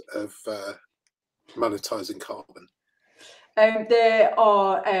implications of monetizing carbon? There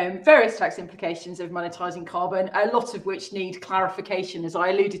are various tax implications of monetizing carbon, a lot of which need clarification, as I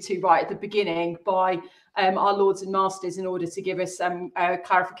alluded to right at the beginning, by our lords and masters in order to give us some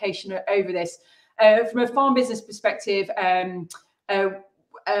clarification over this. From a farm business perspective,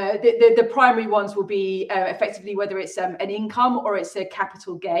 the primary ones will be effectively whether it's an income or it's a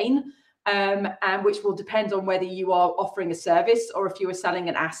capital gain, and which will depend on whether you are offering a service or if you are selling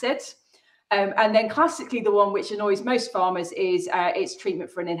an asset. And then classically, the one which annoys most farmers is its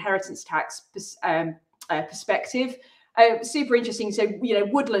treatment for an inheritance tax perspective. Super interesting. So,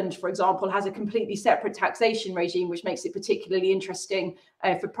 woodland, for example, has a completely separate taxation regime, which makes it particularly interesting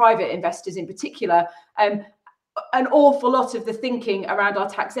for private investors in particular. An awful lot of the thinking around our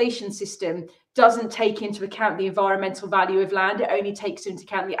taxation system doesn't take into account the environmental value of land. It only takes into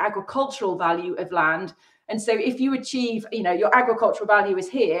account the agricultural value of land. And so if you achieve, your agricultural value is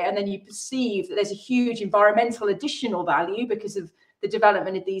here, and then you perceive that there's a huge environmental additional value because of the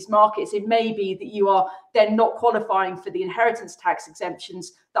development of these markets, it may be that you are then not qualifying for the inheritance tax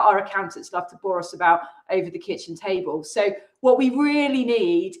exemptions that our accountants love to bore us about over the kitchen table. So what we really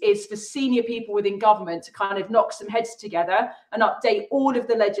need is for senior people within government to kind of knock some heads together and update all of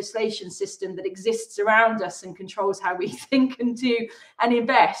the legislation system that exists around us and controls how we think and do and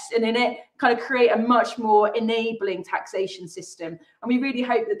invest, and in it kind of create a much more enabling taxation system. And we really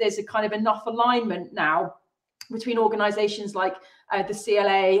hope that there's a kind of enough alignment now between organisations like the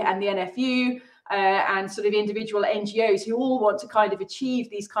CLA and the NFU and sort of individual NGOs who all want to kind of achieve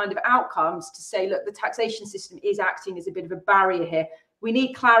these kind of outcomes, to say, look, the taxation system is acting as a bit of a barrier here. We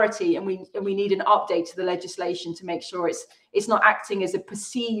need clarity, and we need an update to the legislation to make sure it's not acting as a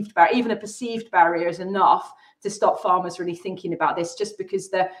perceived barrier. Even a perceived barrier is enough to stop farmers really thinking about this, just because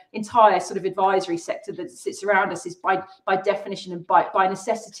the entire sort of advisory sector that sits around us is by definition and by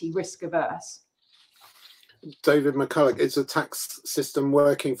necessity risk averse. David McCulloch, is the tax system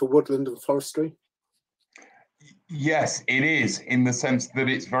working for woodland and forestry? Yes, it is, in the sense that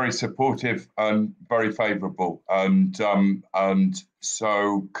it's very supportive and very favourable. And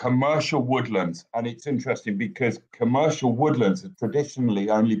so commercial woodlands, and it's interesting because commercial woodlands have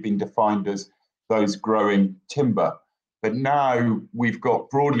traditionally only been defined as those growing timber. But now we've got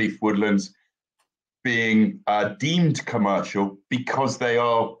broadleaf woodlands being deemed commercial because they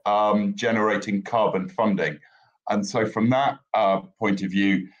are generating carbon funding. And so from that point of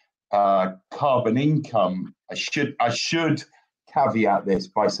view, carbon income, I should caveat this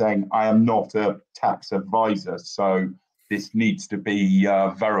by saying I am not a tax advisor, so this needs to be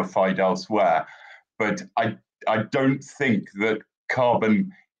verified elsewhere. But I don't think that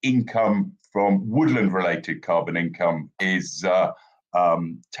carbon income from woodland related carbon income is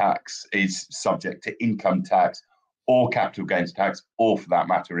subject to income tax or capital gains tax, or for that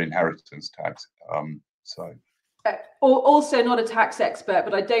matter, inheritance tax. Also not a tax expert,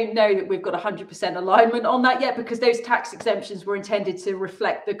 but I don't know that we've got 100% alignment on that yet, because those tax exemptions were intended to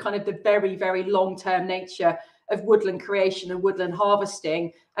reflect the kind of the very, very long-term nature of woodland creation and woodland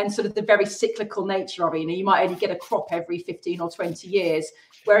harvesting, and sort of the very cyclical nature of it. You might only get a crop every 15 or 20 years.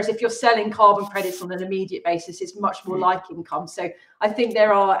 Whereas if you're selling carbon credits on an immediate basis, it's much more like income. So I think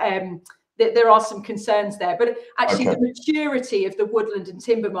there are some concerns there. But actually, the maturity of the woodland and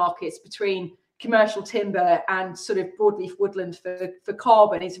timber markets between commercial timber and sort of broadleaf woodland for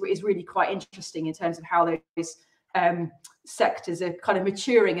carbon is really quite interesting in terms of how those sectors are kind of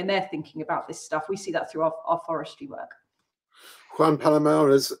maturing and they're thinking about this stuff. We see that through our forestry work. Juan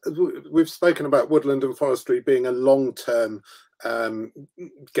Palomares, we've spoken about woodland and forestry being a long-term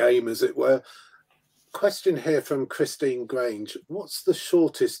game, as it were. Question here from Christine Grange. What's the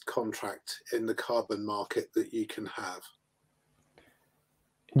shortest contract in the carbon market that you can have?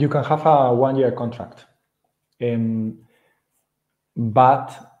 You can have a 1-year contract.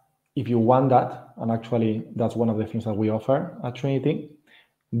 But if you want that, and actually that's one of the things that we offer at Trinity,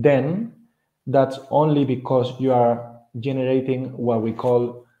 then that's only because you are generating what we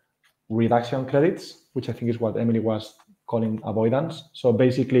call reduction credits, which I think is what Emily was calling avoidance. So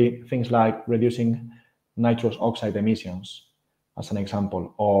basically things like reducing nitrous oxide emissions, as an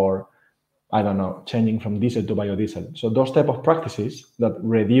example, or I don't know, changing from diesel to biodiesel. So those type of practices that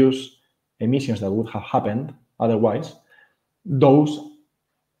reduce emissions that would have happened otherwise, those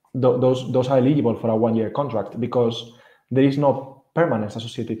are eligible for a 1-year contract because there is no permanence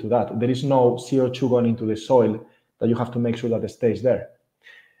associated to that. There is no CO2 going into the soil that you have to make sure that it stays there.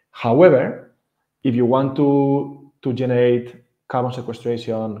 However, if you want to generate carbon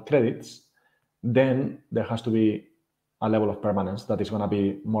sequestration credits, then there has to be a level of permanence that is going to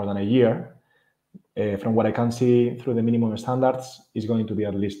be more than a year. From what I can see through the minimum standards, is going to be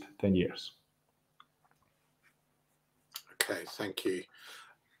at least 10 years. Okay, thank you.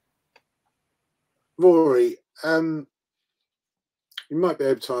 Rory, you might be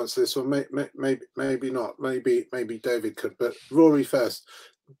able to answer this one, maybe not, maybe David could, but Rory first.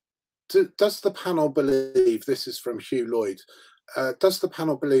 Does the panel believe, this is from Hugh Lloyd, does the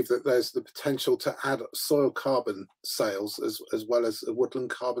panel believe that there's the potential to add soil carbon sales as well as a woodland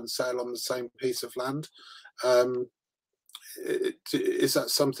carbon sale on the same piece of land? Is that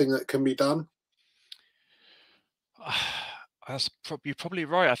something that can be done? You're probably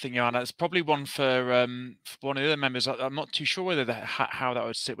right, I think, Johanna. It's probably one for one of the other members. I'm not too sure whether how that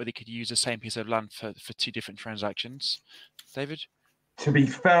would sit, whether you could use the same piece of land for 2 different transactions. David? To be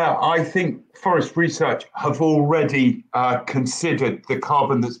fair, I think Forest Research have already considered the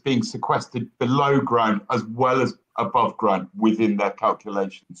carbon that's being sequestered below ground as well as above ground within their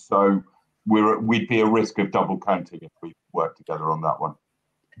calculations. So we'd be at risk of double counting if we work together on that one.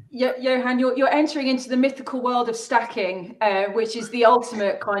 Johan, you're entering into the mythical world of stacking, which is the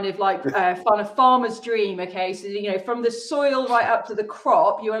ultimate kind of like farmer's dream. Okay, so you know, from the soil right up to the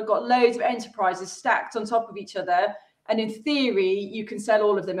crop, you have got loads of enterprises stacked on top of each other, and in theory, you can sell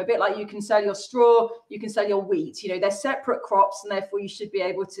all of them. A bit like you can sell your straw, you can sell your wheat. You know, they're separate crops, and therefore you should be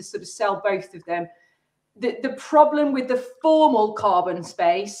able to sort of sell both of them. The problem with the formal carbon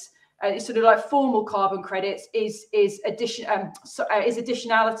space. It's sort of like formal carbon credits is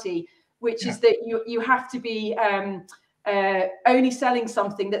additionality, which is that you have to be only selling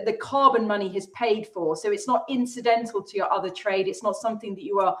something that the carbon money has paid for. So it's not incidental to your other trade. It's not something that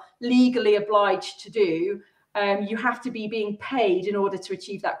you are legally obliged to do. You have to be being paid in order to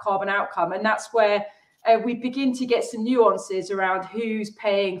achieve that carbon outcome. And that's where we begin to get some nuances around who's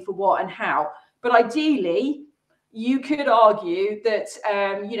paying for what and how. But ideally, you could argue that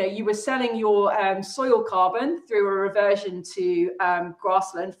you know, you were selling your soil carbon through a reversion to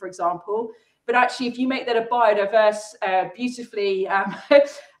grassland, for example. But actually, if you make that a biodiverse, beautifully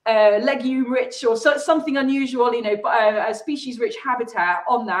legume-rich or something unusual, you know, a species-rich habitat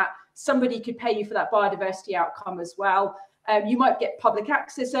on that, somebody could pay you for that biodiversity outcome as well. You might get public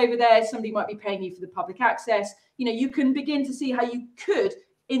access over there. Somebody might be paying you for the public access. You know, you can begin to see how you could,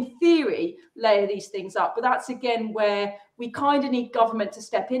 in theory, layer these things up. But that's again where we kind of need government to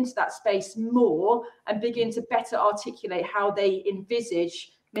step into that space more and begin to better articulate how they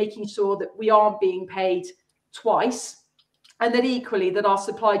envisage making sure that we aren't being paid twice, and that equally that our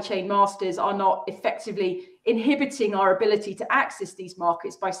supply chain masters are not effectively inhibiting our ability to access these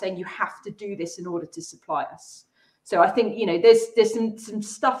markets by saying you have to do this in order to supply us. So I think, you know, there's some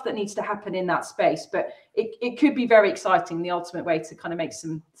stuff that needs to happen in that space, but it could be very exciting, the ultimate way to kind of make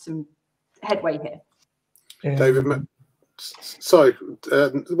some headway here. David, sorry,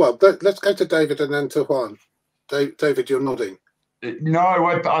 well, let's go to David and then to Juan. David, you're nodding. No,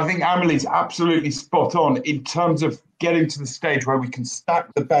 I think Amelie's absolutely spot on in terms of getting to the stage where we can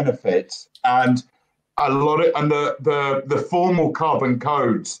stack the benefits, and a lot of the formal carbon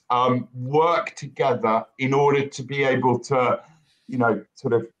codes work together in order to be able to, you know,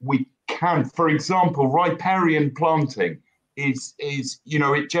 sort of, we can, for example, riparian planting is you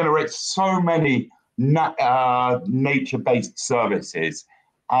know, it generates so many nature-based services,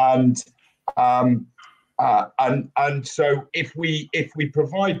 and so if we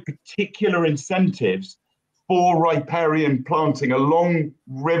provide particular incentives for riparian planting along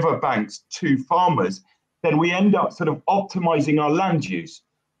riverbanks to farmers, then we end up sort of optimizing our land use,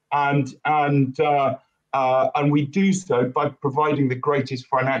 and we do so by providing the greatest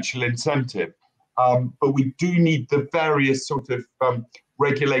financial incentive. But we do need the various sort of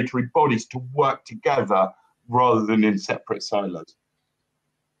regulatory bodies to work together rather than in separate silos.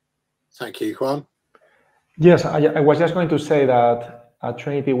 Thank you, Juan. Yes, I was just going to say that at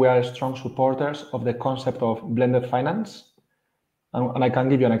Trinity we are strong supporters of the concept of blended finance. And I can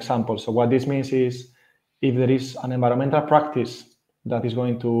give you an example. So what this means is if there is an environmental practice that is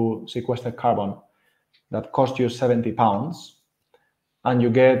going to sequester carbon that costs you £70, and you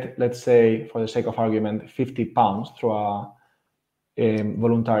get, let's say, for the sake of argument, £50 through a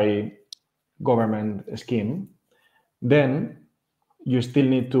voluntary government scheme, then you still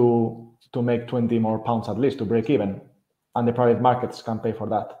need to make 20 more pounds at least to break even, and the private markets can pay for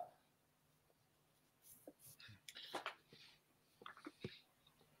that.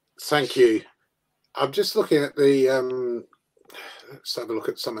 Thank you. I'm just looking at the, let's have a look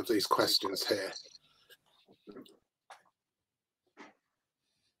at some of these questions here.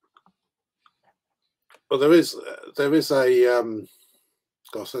 Well, there is a,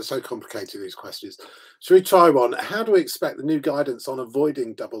 gosh, they're so complicated, these questions. Should we try one? How do we expect the new guidance on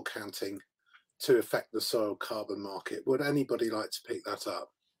avoiding double counting to affect the soil carbon market? Would anybody like to pick that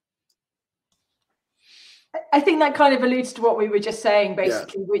up? I think that kind of alludes to what we were just saying,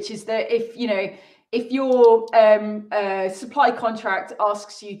 basically, which is that if your supply contract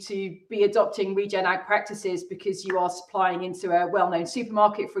asks you to be adopting regen ag practices because you are supplying into a well-known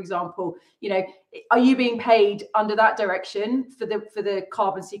supermarket, for example, are you being paid under that direction for the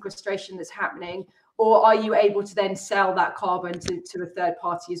carbon sequestration that's happening, or are you able to then sell that carbon to a third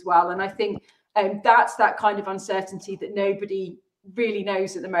party as well? And I think that's that kind of uncertainty that nobody really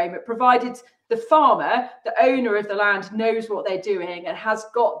knows at the moment, provided the farmer, the owner of the land, knows what they're doing and has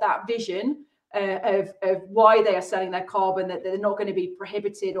got that vision of why they are selling their carbon, that they're not going to be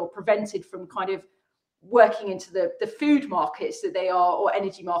prohibited or prevented from kind of working into the food markets that they are, or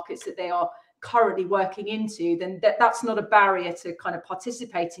energy markets that they are currently working into, then that's not a barrier to kind of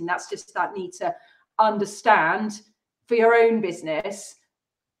participating. That's just that need to understand for your own business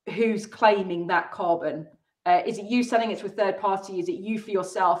who's claiming that carbon. Is it you selling it to a third party? Is it you for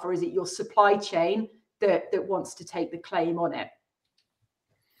yourself, or is it your supply chain that wants to take the claim on it?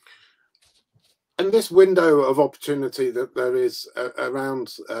 And this window of opportunity that there is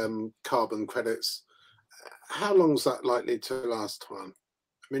around carbon credits, how long is that likely to last, Juan?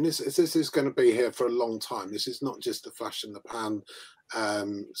 I mean, this is going to be here for a long time. This is not just a flash in the pan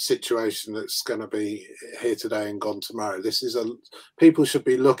situation that's going to be here today and gone tomorrow. This is people should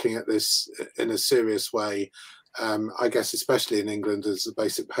be looking at this in a serious way. I guess especially in England, as the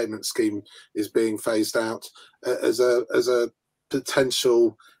basic payment scheme is being phased out, as a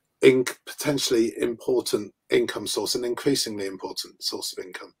potentially important income source, an increasingly important source of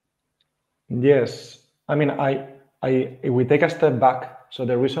income. Yes, I mean, if we take a step back, so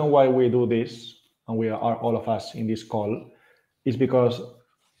the reason why we do this, and we are all of us in this call, is because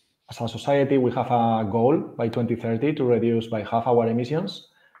as a society, we have a goal by 2030 to reduce by half our emissions,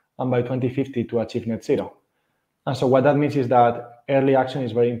 and by 2050 to achieve net zero. And so what that means is that early action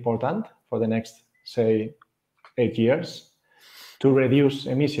is very important for the next, say, 8 years to reduce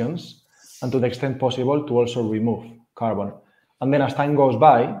emissions, and to the extent possible to also remove carbon. And then as time goes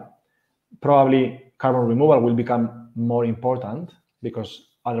by, probably carbon removal will become more important, because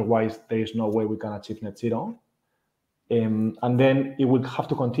otherwise there is no way we can achieve net zero. And then it will have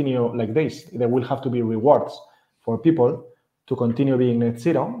to continue like this. There will have to be rewards for people to continue being net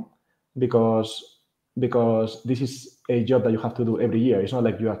zero, because this is a job that you have to do every year. It's not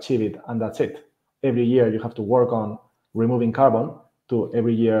like you achieve it and that's it. Every year you have to work on removing carbon to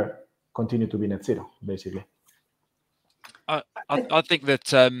every year continue to be net zero, basically. I think that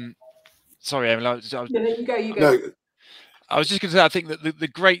sorry, Emily, you go. No. I was just going to say, I think that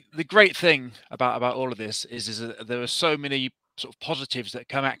the great thing about all of this is that there are so many sort of positives that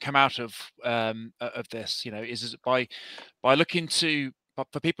come out of this. Is by looking to,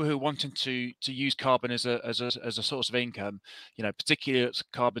 for people who are wanting to use carbon as a source of income, particularly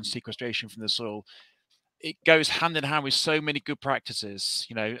carbon sequestration from the soil, it goes hand in hand with so many good practices,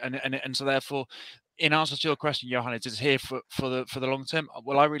 and so therefore, in answer to your question, Johan, is it here for the long term?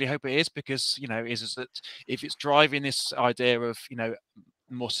 Well, I really hope it is, because is that if it's driving this idea of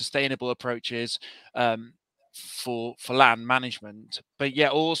more sustainable approaches for land management, but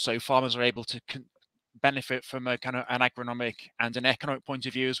yet also farmers are able to benefit from a kind of an agronomic and an economic point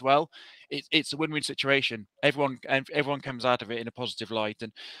of view as well. It's a win-win situation. Everyone comes out of it in a positive light,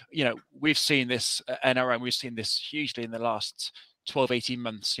 and we've seen this at NRM. We've seen this hugely in the last 12-18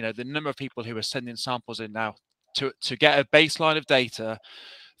 months. The number of people who are sending samples in now to get a baseline of data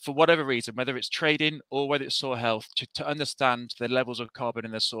for whatever reason, whether it's trading or whether it's soil health, to understand the levels of carbon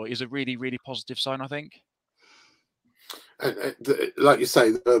in the soil is a really, really positive sign, I think. like you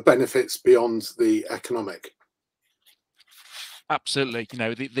say, the benefits beyond the economic. Absolutely,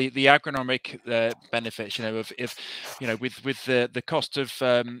 the agronomic benefits, if with the cost of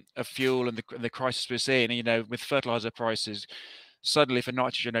fuel and the crisis we're seeing, with fertilizer prices suddenly for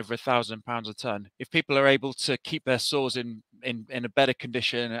nitrogen over £1,000 a ton, if people are able to keep their soils in a better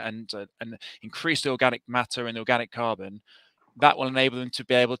condition and increase the organic matter and the organic carbon, that will enable them to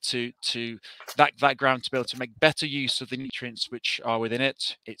be able to that ground to be able to make better use of the nutrients which are within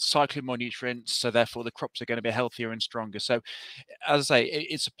it. It's cycling more nutrients, so therefore the crops are going to be healthier and stronger. So, as I say,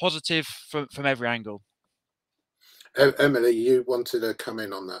 it's a positive from every angle. Emily, you wanted to come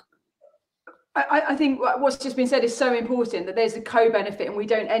in on that. I think what's just been said is so important, that there's a co-benefit and we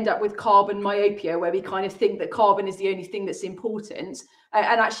don't end up with carbon myopia, where we kind of think that carbon is the only thing that's important,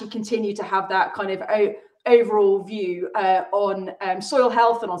 and actually continue to have that kind of overall view on soil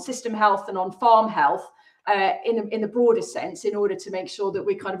health and on system health and on farm health in the broader sense, in order to make sure that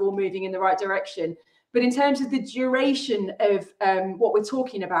we're kind of all moving in the right direction. But in terms of the duration of what we're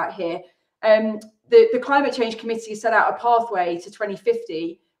talking about here, the Climate Change Committee set out a pathway to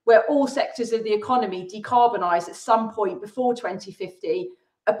 2050 where all sectors of the economy decarbonise at some point before 2050,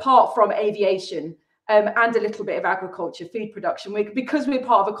 apart from aviation and a little bit of agriculture, food production. Because we're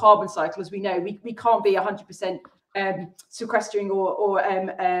part of a carbon cycle, as we know, we can't be 100% sequestering or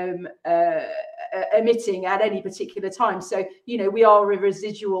emitting at any particular time. So, we are a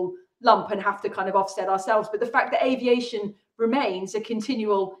residual lump and have to kind of offset ourselves. But the fact that aviation remains a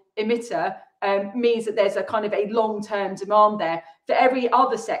continual emitter means that there's a kind of a long-term demand there. For every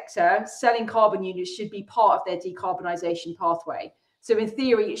other sector, selling carbon units should be part of their decarbonisation pathway. So in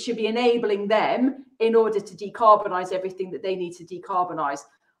theory, it should be enabling them in order to decarbonise everything that they need to decarbonise.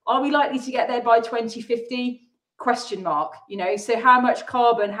 Are we likely to get there by 2050? Question mark. So how much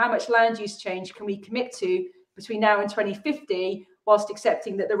carbon, how much land use change can we commit to between now and 2050, whilst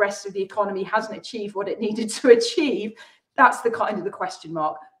accepting that the rest of the economy hasn't achieved what it needed to achieve? That's the kind of the question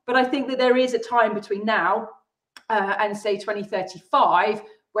mark. But I think that there is a time between now and say 2035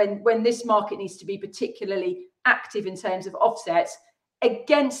 when this market needs to be particularly active in terms of offsets.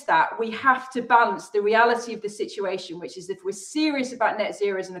 Against that, we have to balance the reality of the situation, which is if we're serious about net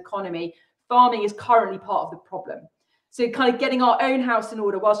zero as an economy, farming is currently part of the problem. So kind of getting our own house in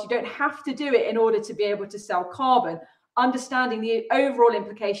order, whilst you don't have to do it in order to be able to sell carbon, understanding the overall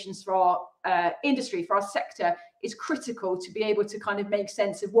implications for our industry, for our sector, is critical to be able to kind of make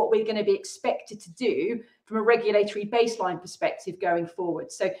sense of what we're going to be expected to do from a regulatory baseline perspective going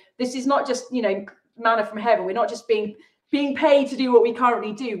forward. So this is not just, manna from heaven. We're not just being paid to do what we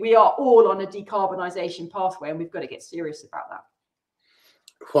currently do. We are all on a decarbonisation pathway, and we've got to get serious about that.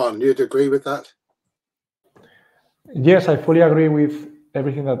 Juan, you'd agree with that? Yes, I fully agree with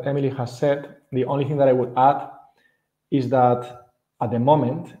everything that Emily has said. The only thing that I would add is that at the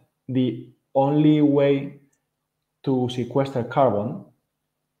moment, the only way to sequester carbon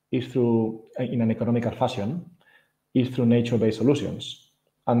is through, in an economical fashion, is through nature-based solutions.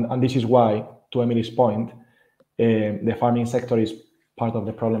 And this is why, to Emily's point, the farming sector is part of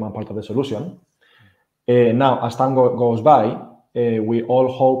the problem and part of the solution. Now, as time goes by, we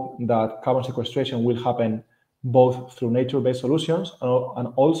all hope that carbon sequestration will happen both through nature-based solutions and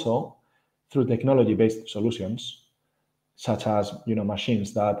also through technology-based solutions, such as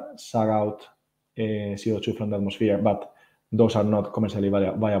machines that suck out CO2 from the atmosphere, but those are not commercially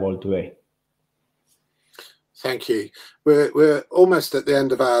viable today. Thank you. We're almost at the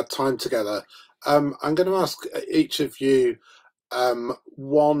end of our time together. I'm going to ask each of you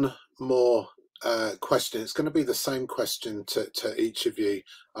one more question. It's going to be the same question to each of you.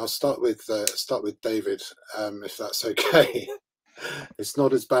 I'll start with David, if that's okay. It's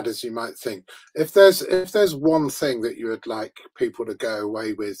not as bad as you might think. If there's one thing that you would like people to go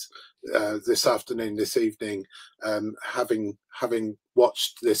away with this afternoon, this evening, having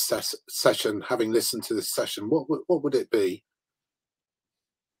watched this session, having listened to this session, what would it be?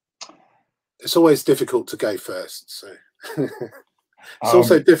 It's always difficult to go first, so it's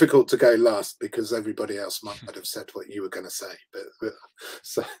also difficult to go last because everybody else might have said what you were going to say. But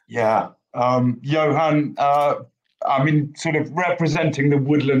so yeah, Johan, I'm in sort of representing the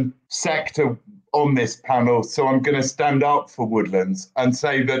woodland sector on this panel, so I'm going to stand up for woodlands and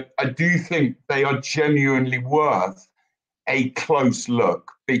say that I do think they are genuinely worth a close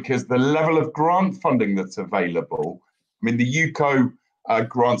look, because the level of grant funding that's available, I mean, the UCO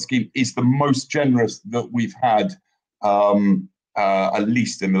grant scheme is the most generous that we've had, at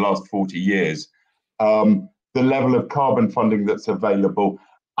least in the last 40 years. The level of carbon funding that's available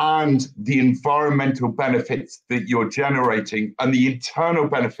and the environmental benefits that you're generating and the internal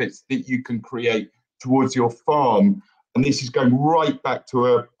benefits that you can create towards your farm and this is going right back to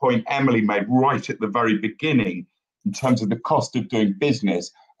a point Emily made right at the very beginning in terms of the cost of doing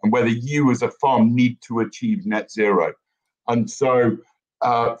business and whether you as a farm need to achieve net zero. And so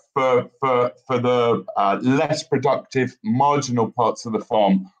for the less productive marginal parts of the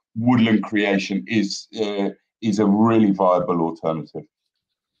farm, woodland creation is a really viable alternative.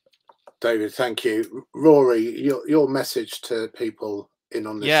 David, thank you. Rory, your message to people in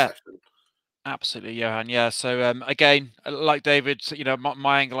on this session. Absolutely, Johan. Yeah. So again, like David, you know,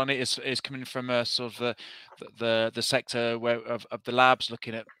 my angle on it is coming from a sort of the sector of the labs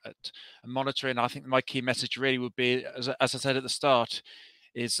looking at monitoring. I think my key message really would be, as I said at the start,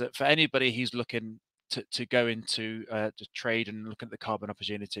 is that for anybody who's looking to go into to trade and look at the carbon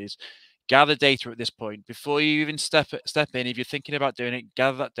opportunities, gather data at this point before you even step in. If you're thinking about doing it,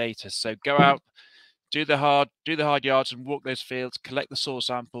 gather that data. So go out, do the hard yards and walk those fields, collect the soil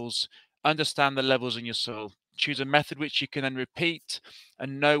samples, understand the levels in your soil, choose a method which you can then repeat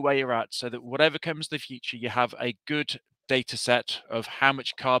and know where you're at, so that whatever comes in the future, you have a good data set of how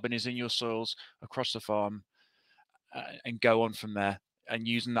much carbon is in your soils across the farm, and go on from there, and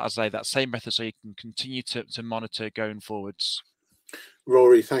using that, as I say, that same method, so you can continue to monitor going forwards.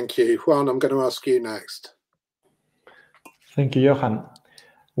 Rory, thank you. Juan, I'm going to ask you next. Thank you, Johan.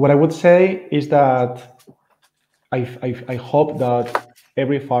 What I would say is that I hope that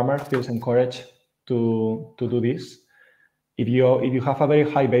every farmer feels encouraged to do this. If you have a very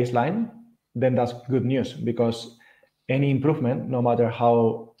high baseline, then that's good news, because any improvement, no matter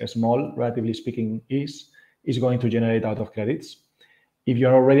how small, relatively speaking, is going to generate out of credits. If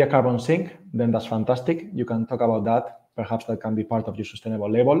you're already a carbon sink, then that's fantastic. You can talk about that. Perhaps that can be part of your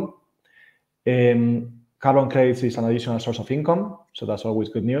sustainable label. Carbon credits is an additional source of income, so that's always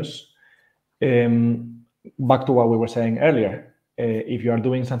good news. Back to what we were saying earlier, if you are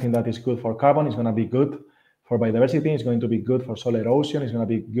doing something that is good for carbon, it's going to be good for biodiversity, it's going to be good for soil erosion, it's going to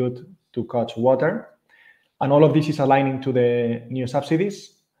be good to catch water. And all of this is aligning to the new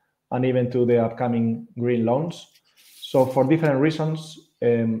subsidies and even to the upcoming green loans. So for different reasons,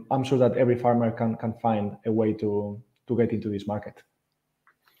 I'm sure that every farmer can find a way to get into this market.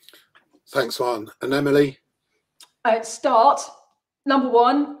 Thanks, Juan. And Emily? Start. Number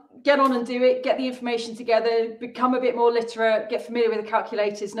one, get on and do it. Get the information together. Become a bit more literate. Get familiar with the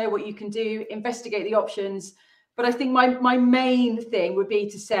calculators. Know what you can do. Investigate the options. But I think my main thing would be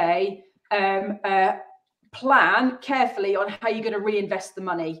to say, plan carefully on how you're going to reinvest the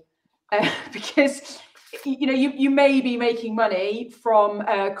money, because you know you may be making money from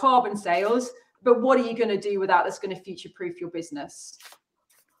carbon sales, but what are you going to do with that that's going to future-proof your business?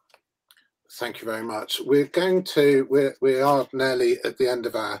 Thank you very much. We are nearly at the end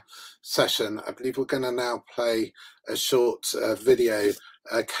of our session. I believe we're going to now play a short video,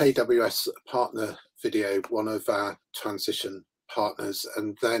 a KWS partner video, one of our transition partners,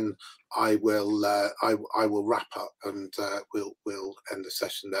 and then I will wrap up and we'll end the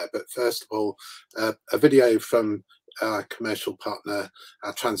session there. But first of all, a video from our commercial partner,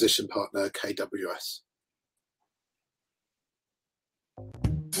 our transition partner, KWS.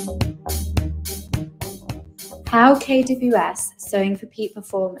 How KWS, Sowing for Peak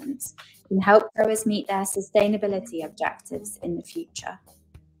Performance, can help growers meet their sustainability objectives in the future.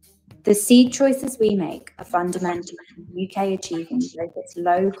 The seed choices we make are fundamental to the UK achieving both its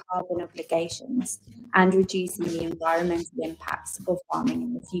low carbon obligations and reducing the environmental impacts of farming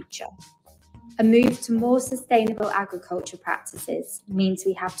in the future. A move to more sustainable agriculture practices means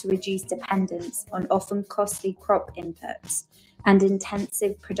we have to reduce dependence on often costly crop inputs and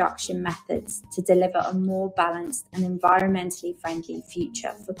intensive production methods to deliver a more balanced and environmentally friendly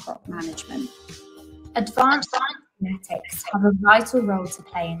future for crop management. Advanced genetics have a vital role to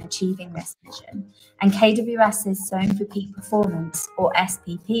play in achieving this vision, and KWS's Sowing for Peak Performance, or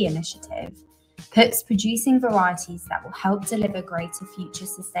SPP initiative, puts producing varieties that will help deliver greater future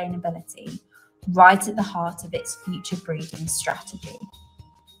sustainability right at the heart of its future breeding strategy.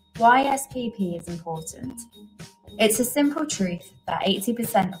 Why SPP is important? It's a simple truth that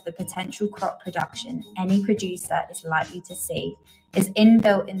 80% of the potential crop production any producer is likely to see is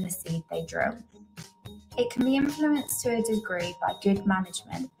inbuilt in the seed they drill. It can be influenced to a degree by good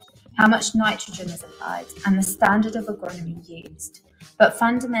management, how much nitrogen is applied, and the standard of agronomy used. But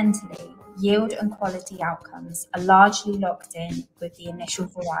fundamentally, yield and quality outcomes are largely locked in with the initial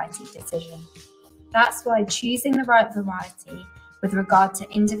variety decision. That's why choosing the right variety with regard to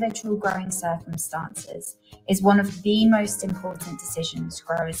individual growing circumstances is one of the most important decisions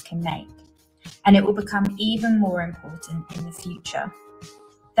growers can make, and it will become even more important in the future.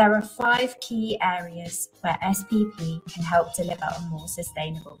 There are 5 key areas where SPP can help deliver a more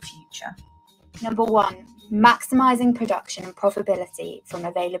sustainable future. Number 1, maximising production and profitability from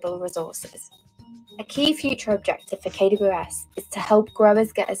available resources. A key future objective for KWS is to help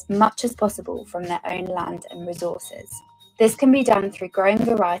growers get as much as possible from their own land and resources. This can be done through growing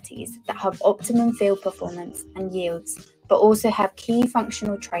varieties that have optimum field performance and yields, but also have key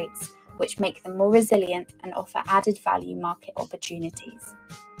functional traits which make them more resilient and offer added value market opportunities.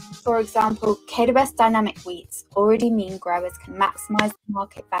 For example, KWS dynamic wheats already mean growers can maximise the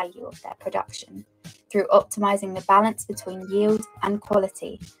market value of their production through optimising the balance between yield and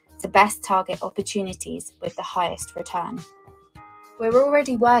quality to best target opportunities with the highest return. We're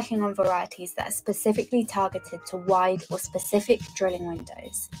already working on varieties that are specifically targeted to wide or specific drilling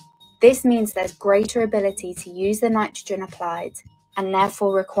windows. This means there's greater ability to use the nitrogen applied and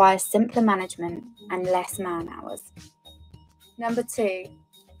therefore requires simpler management and less man hours. Number 2,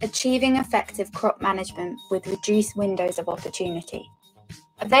 achieving effective crop management with reduced windows of opportunity.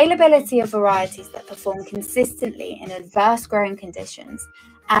 Availability of varieties that perform consistently in adverse growing conditions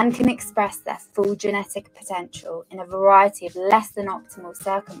and can express their full genetic potential in a variety of less than optimal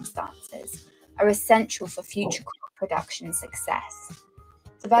circumstances are essential for future crop production success.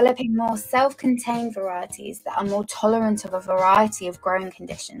 Developing more self-contained varieties that are more tolerant of a variety of growing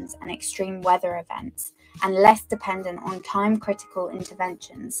conditions and extreme weather events and less dependent on time-critical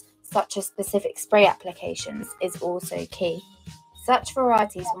interventions such as specific spray applications is also key. Such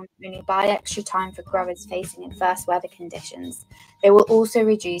varieties will not only buy extra time for growers facing adverse weather conditions, they will also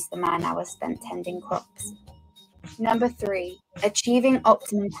reduce the man hours spent tending crops. Number 3, achieving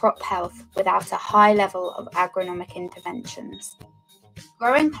optimum crop health without a high level of agronomic interventions.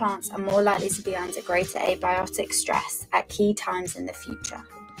 Growing plants are more likely to be under greater abiotic stress at key times in the future.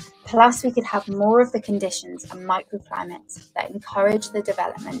 Plus, we could have more of the conditions and microclimates that encourage the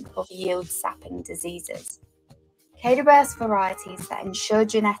development of yield-sapping diseases. KWS varieties that ensure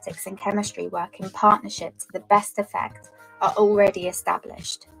genetics and chemistry work in partnership to the best effect are already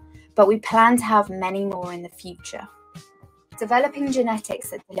established, but we plan to have many more in the future. Developing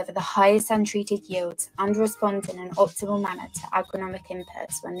genetics that deliver the highest untreated yields and respond in an optimal manner to agronomic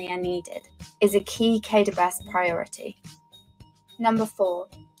inputs when they are needed is a key KWS priority. Number 4,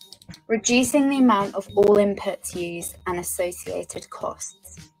 reducing the amount of all inputs used and associated costs.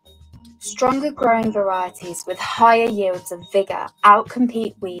 Stronger growing varieties with higher yields of vigour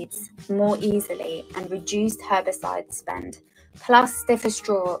outcompete weeds more easily and reduced herbicide spend. Plus, stiffer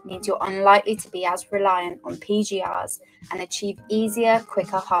straw means you're unlikely to be as reliant on PGRs and achieve easier,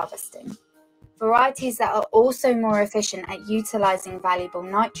 quicker harvesting. Varieties that are also more efficient at utilising valuable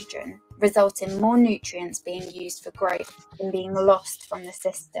nitrogen result in more nutrients being used for growth than being lost from the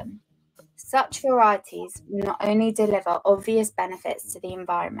system. Such varieties will not only deliver obvious benefits to the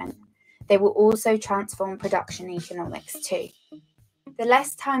environment, they will also transform production economics too. The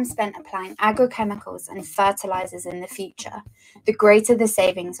less time spent applying agrochemicals and fertilizers in the future, the greater the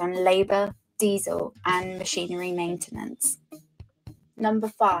savings on labour, diesel, and machinery maintenance. Number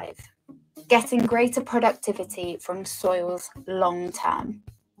 5, getting greater productivity from soils long term.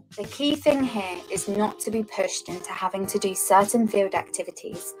 The key thing here is not to be pushed into having to do certain field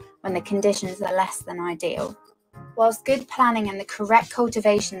activities when the conditions are less than ideal. Whilst good planning and the correct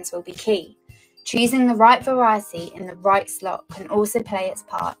cultivations will be key, choosing the right variety in the right slot can also play its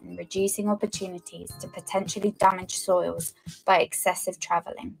part in reducing opportunities to potentially damage soils by excessive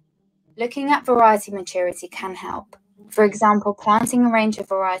travelling. Looking at variety maturity can help. For example, planting a range of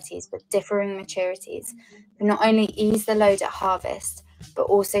varieties with differing maturities can not only ease the load at harvest, but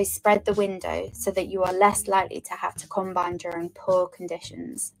also spread the window so that you are less likely to have to combine during poor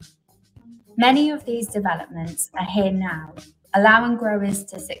conditions. Many of these developments are here now, allowing growers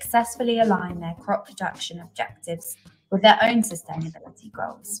to successfully align their crop production objectives with their own sustainability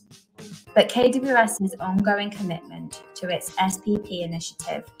goals. But KWS's ongoing commitment to its SPP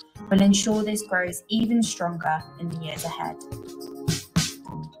initiative will ensure this grows even stronger in the years ahead.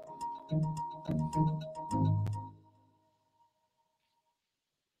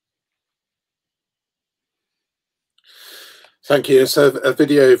 Thank you. So a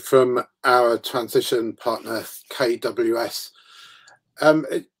video from our transition partner, KWS.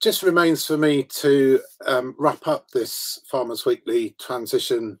 It just remains for me to wrap up this Farmers Weekly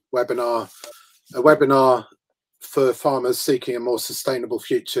transition webinar, a webinar for farmers seeking a more sustainable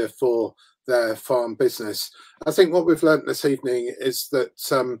future for their farm business. I think what we've learnt this evening is that,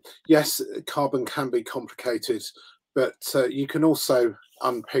 yes, carbon can be complicated, but you can also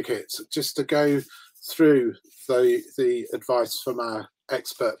unpick it. Just to go through the advice from our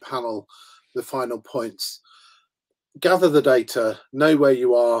expert panel, the final points. Gather the data, know where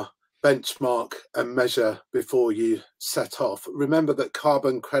you are, benchmark and measure before you set off. Remember that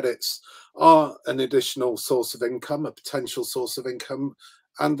carbon credits are an additional source of income, a potential source of income,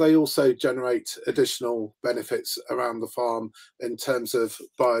 and they also generate additional benefits around the farm in terms of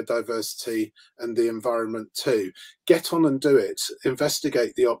biodiversity and the environment too. Get on and do it,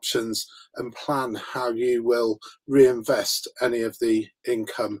 investigate the options and plan how you will reinvest any of the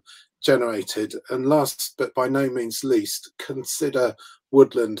income generated. And last but by no means least, consider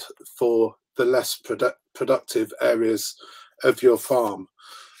woodland for the less productive areas of your farm.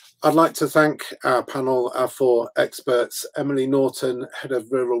 I'd like to thank our panel, our 4 experts: Emily Norton, Head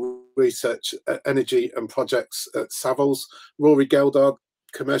of Rural Research, Energy and Projects at Savills; Rory Geldard,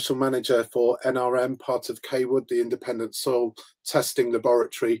 Commercial Manager for NRM, part of Kaywood, the Independent Soil Testing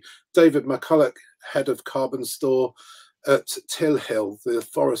Laboratory; David McCulloch, Head of Carbon Store at Till Hill, the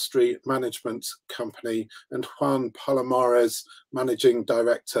forestry management company; and Juan Palomares, Managing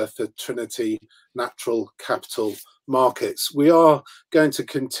Director for Trinity Natural Capital Markets. We are going to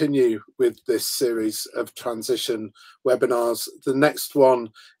continue with this series of transition webinars. The next one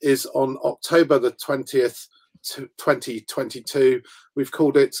is on October the 20th, 2022. We've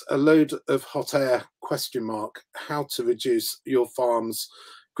called it "A Load of Hot Air ? How to Reduce Your Farm's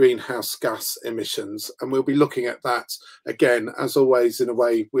Greenhouse Gas Emissions." And we'll be looking at that again, as always, in a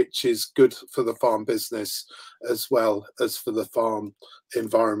way which is good for the farm business as well as for the farm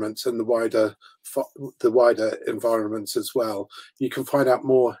environment and the wider environment as well. You can find out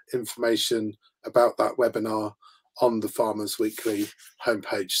more information about that webinar on the Farmers Weekly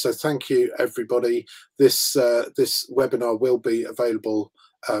homepage. So thank you, everybody. This webinar will be available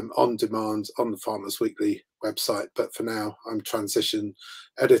on demand on the Farmers Weekly website. But for now, I'm Transition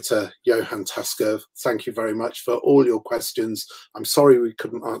Editor Johan Tasker. Thank you very much for all your questions. I'm sorry we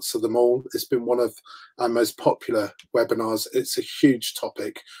couldn't answer them all. It's been one of our most popular webinars. It's a huge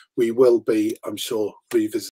topic. We will be, I'm sure, revisiting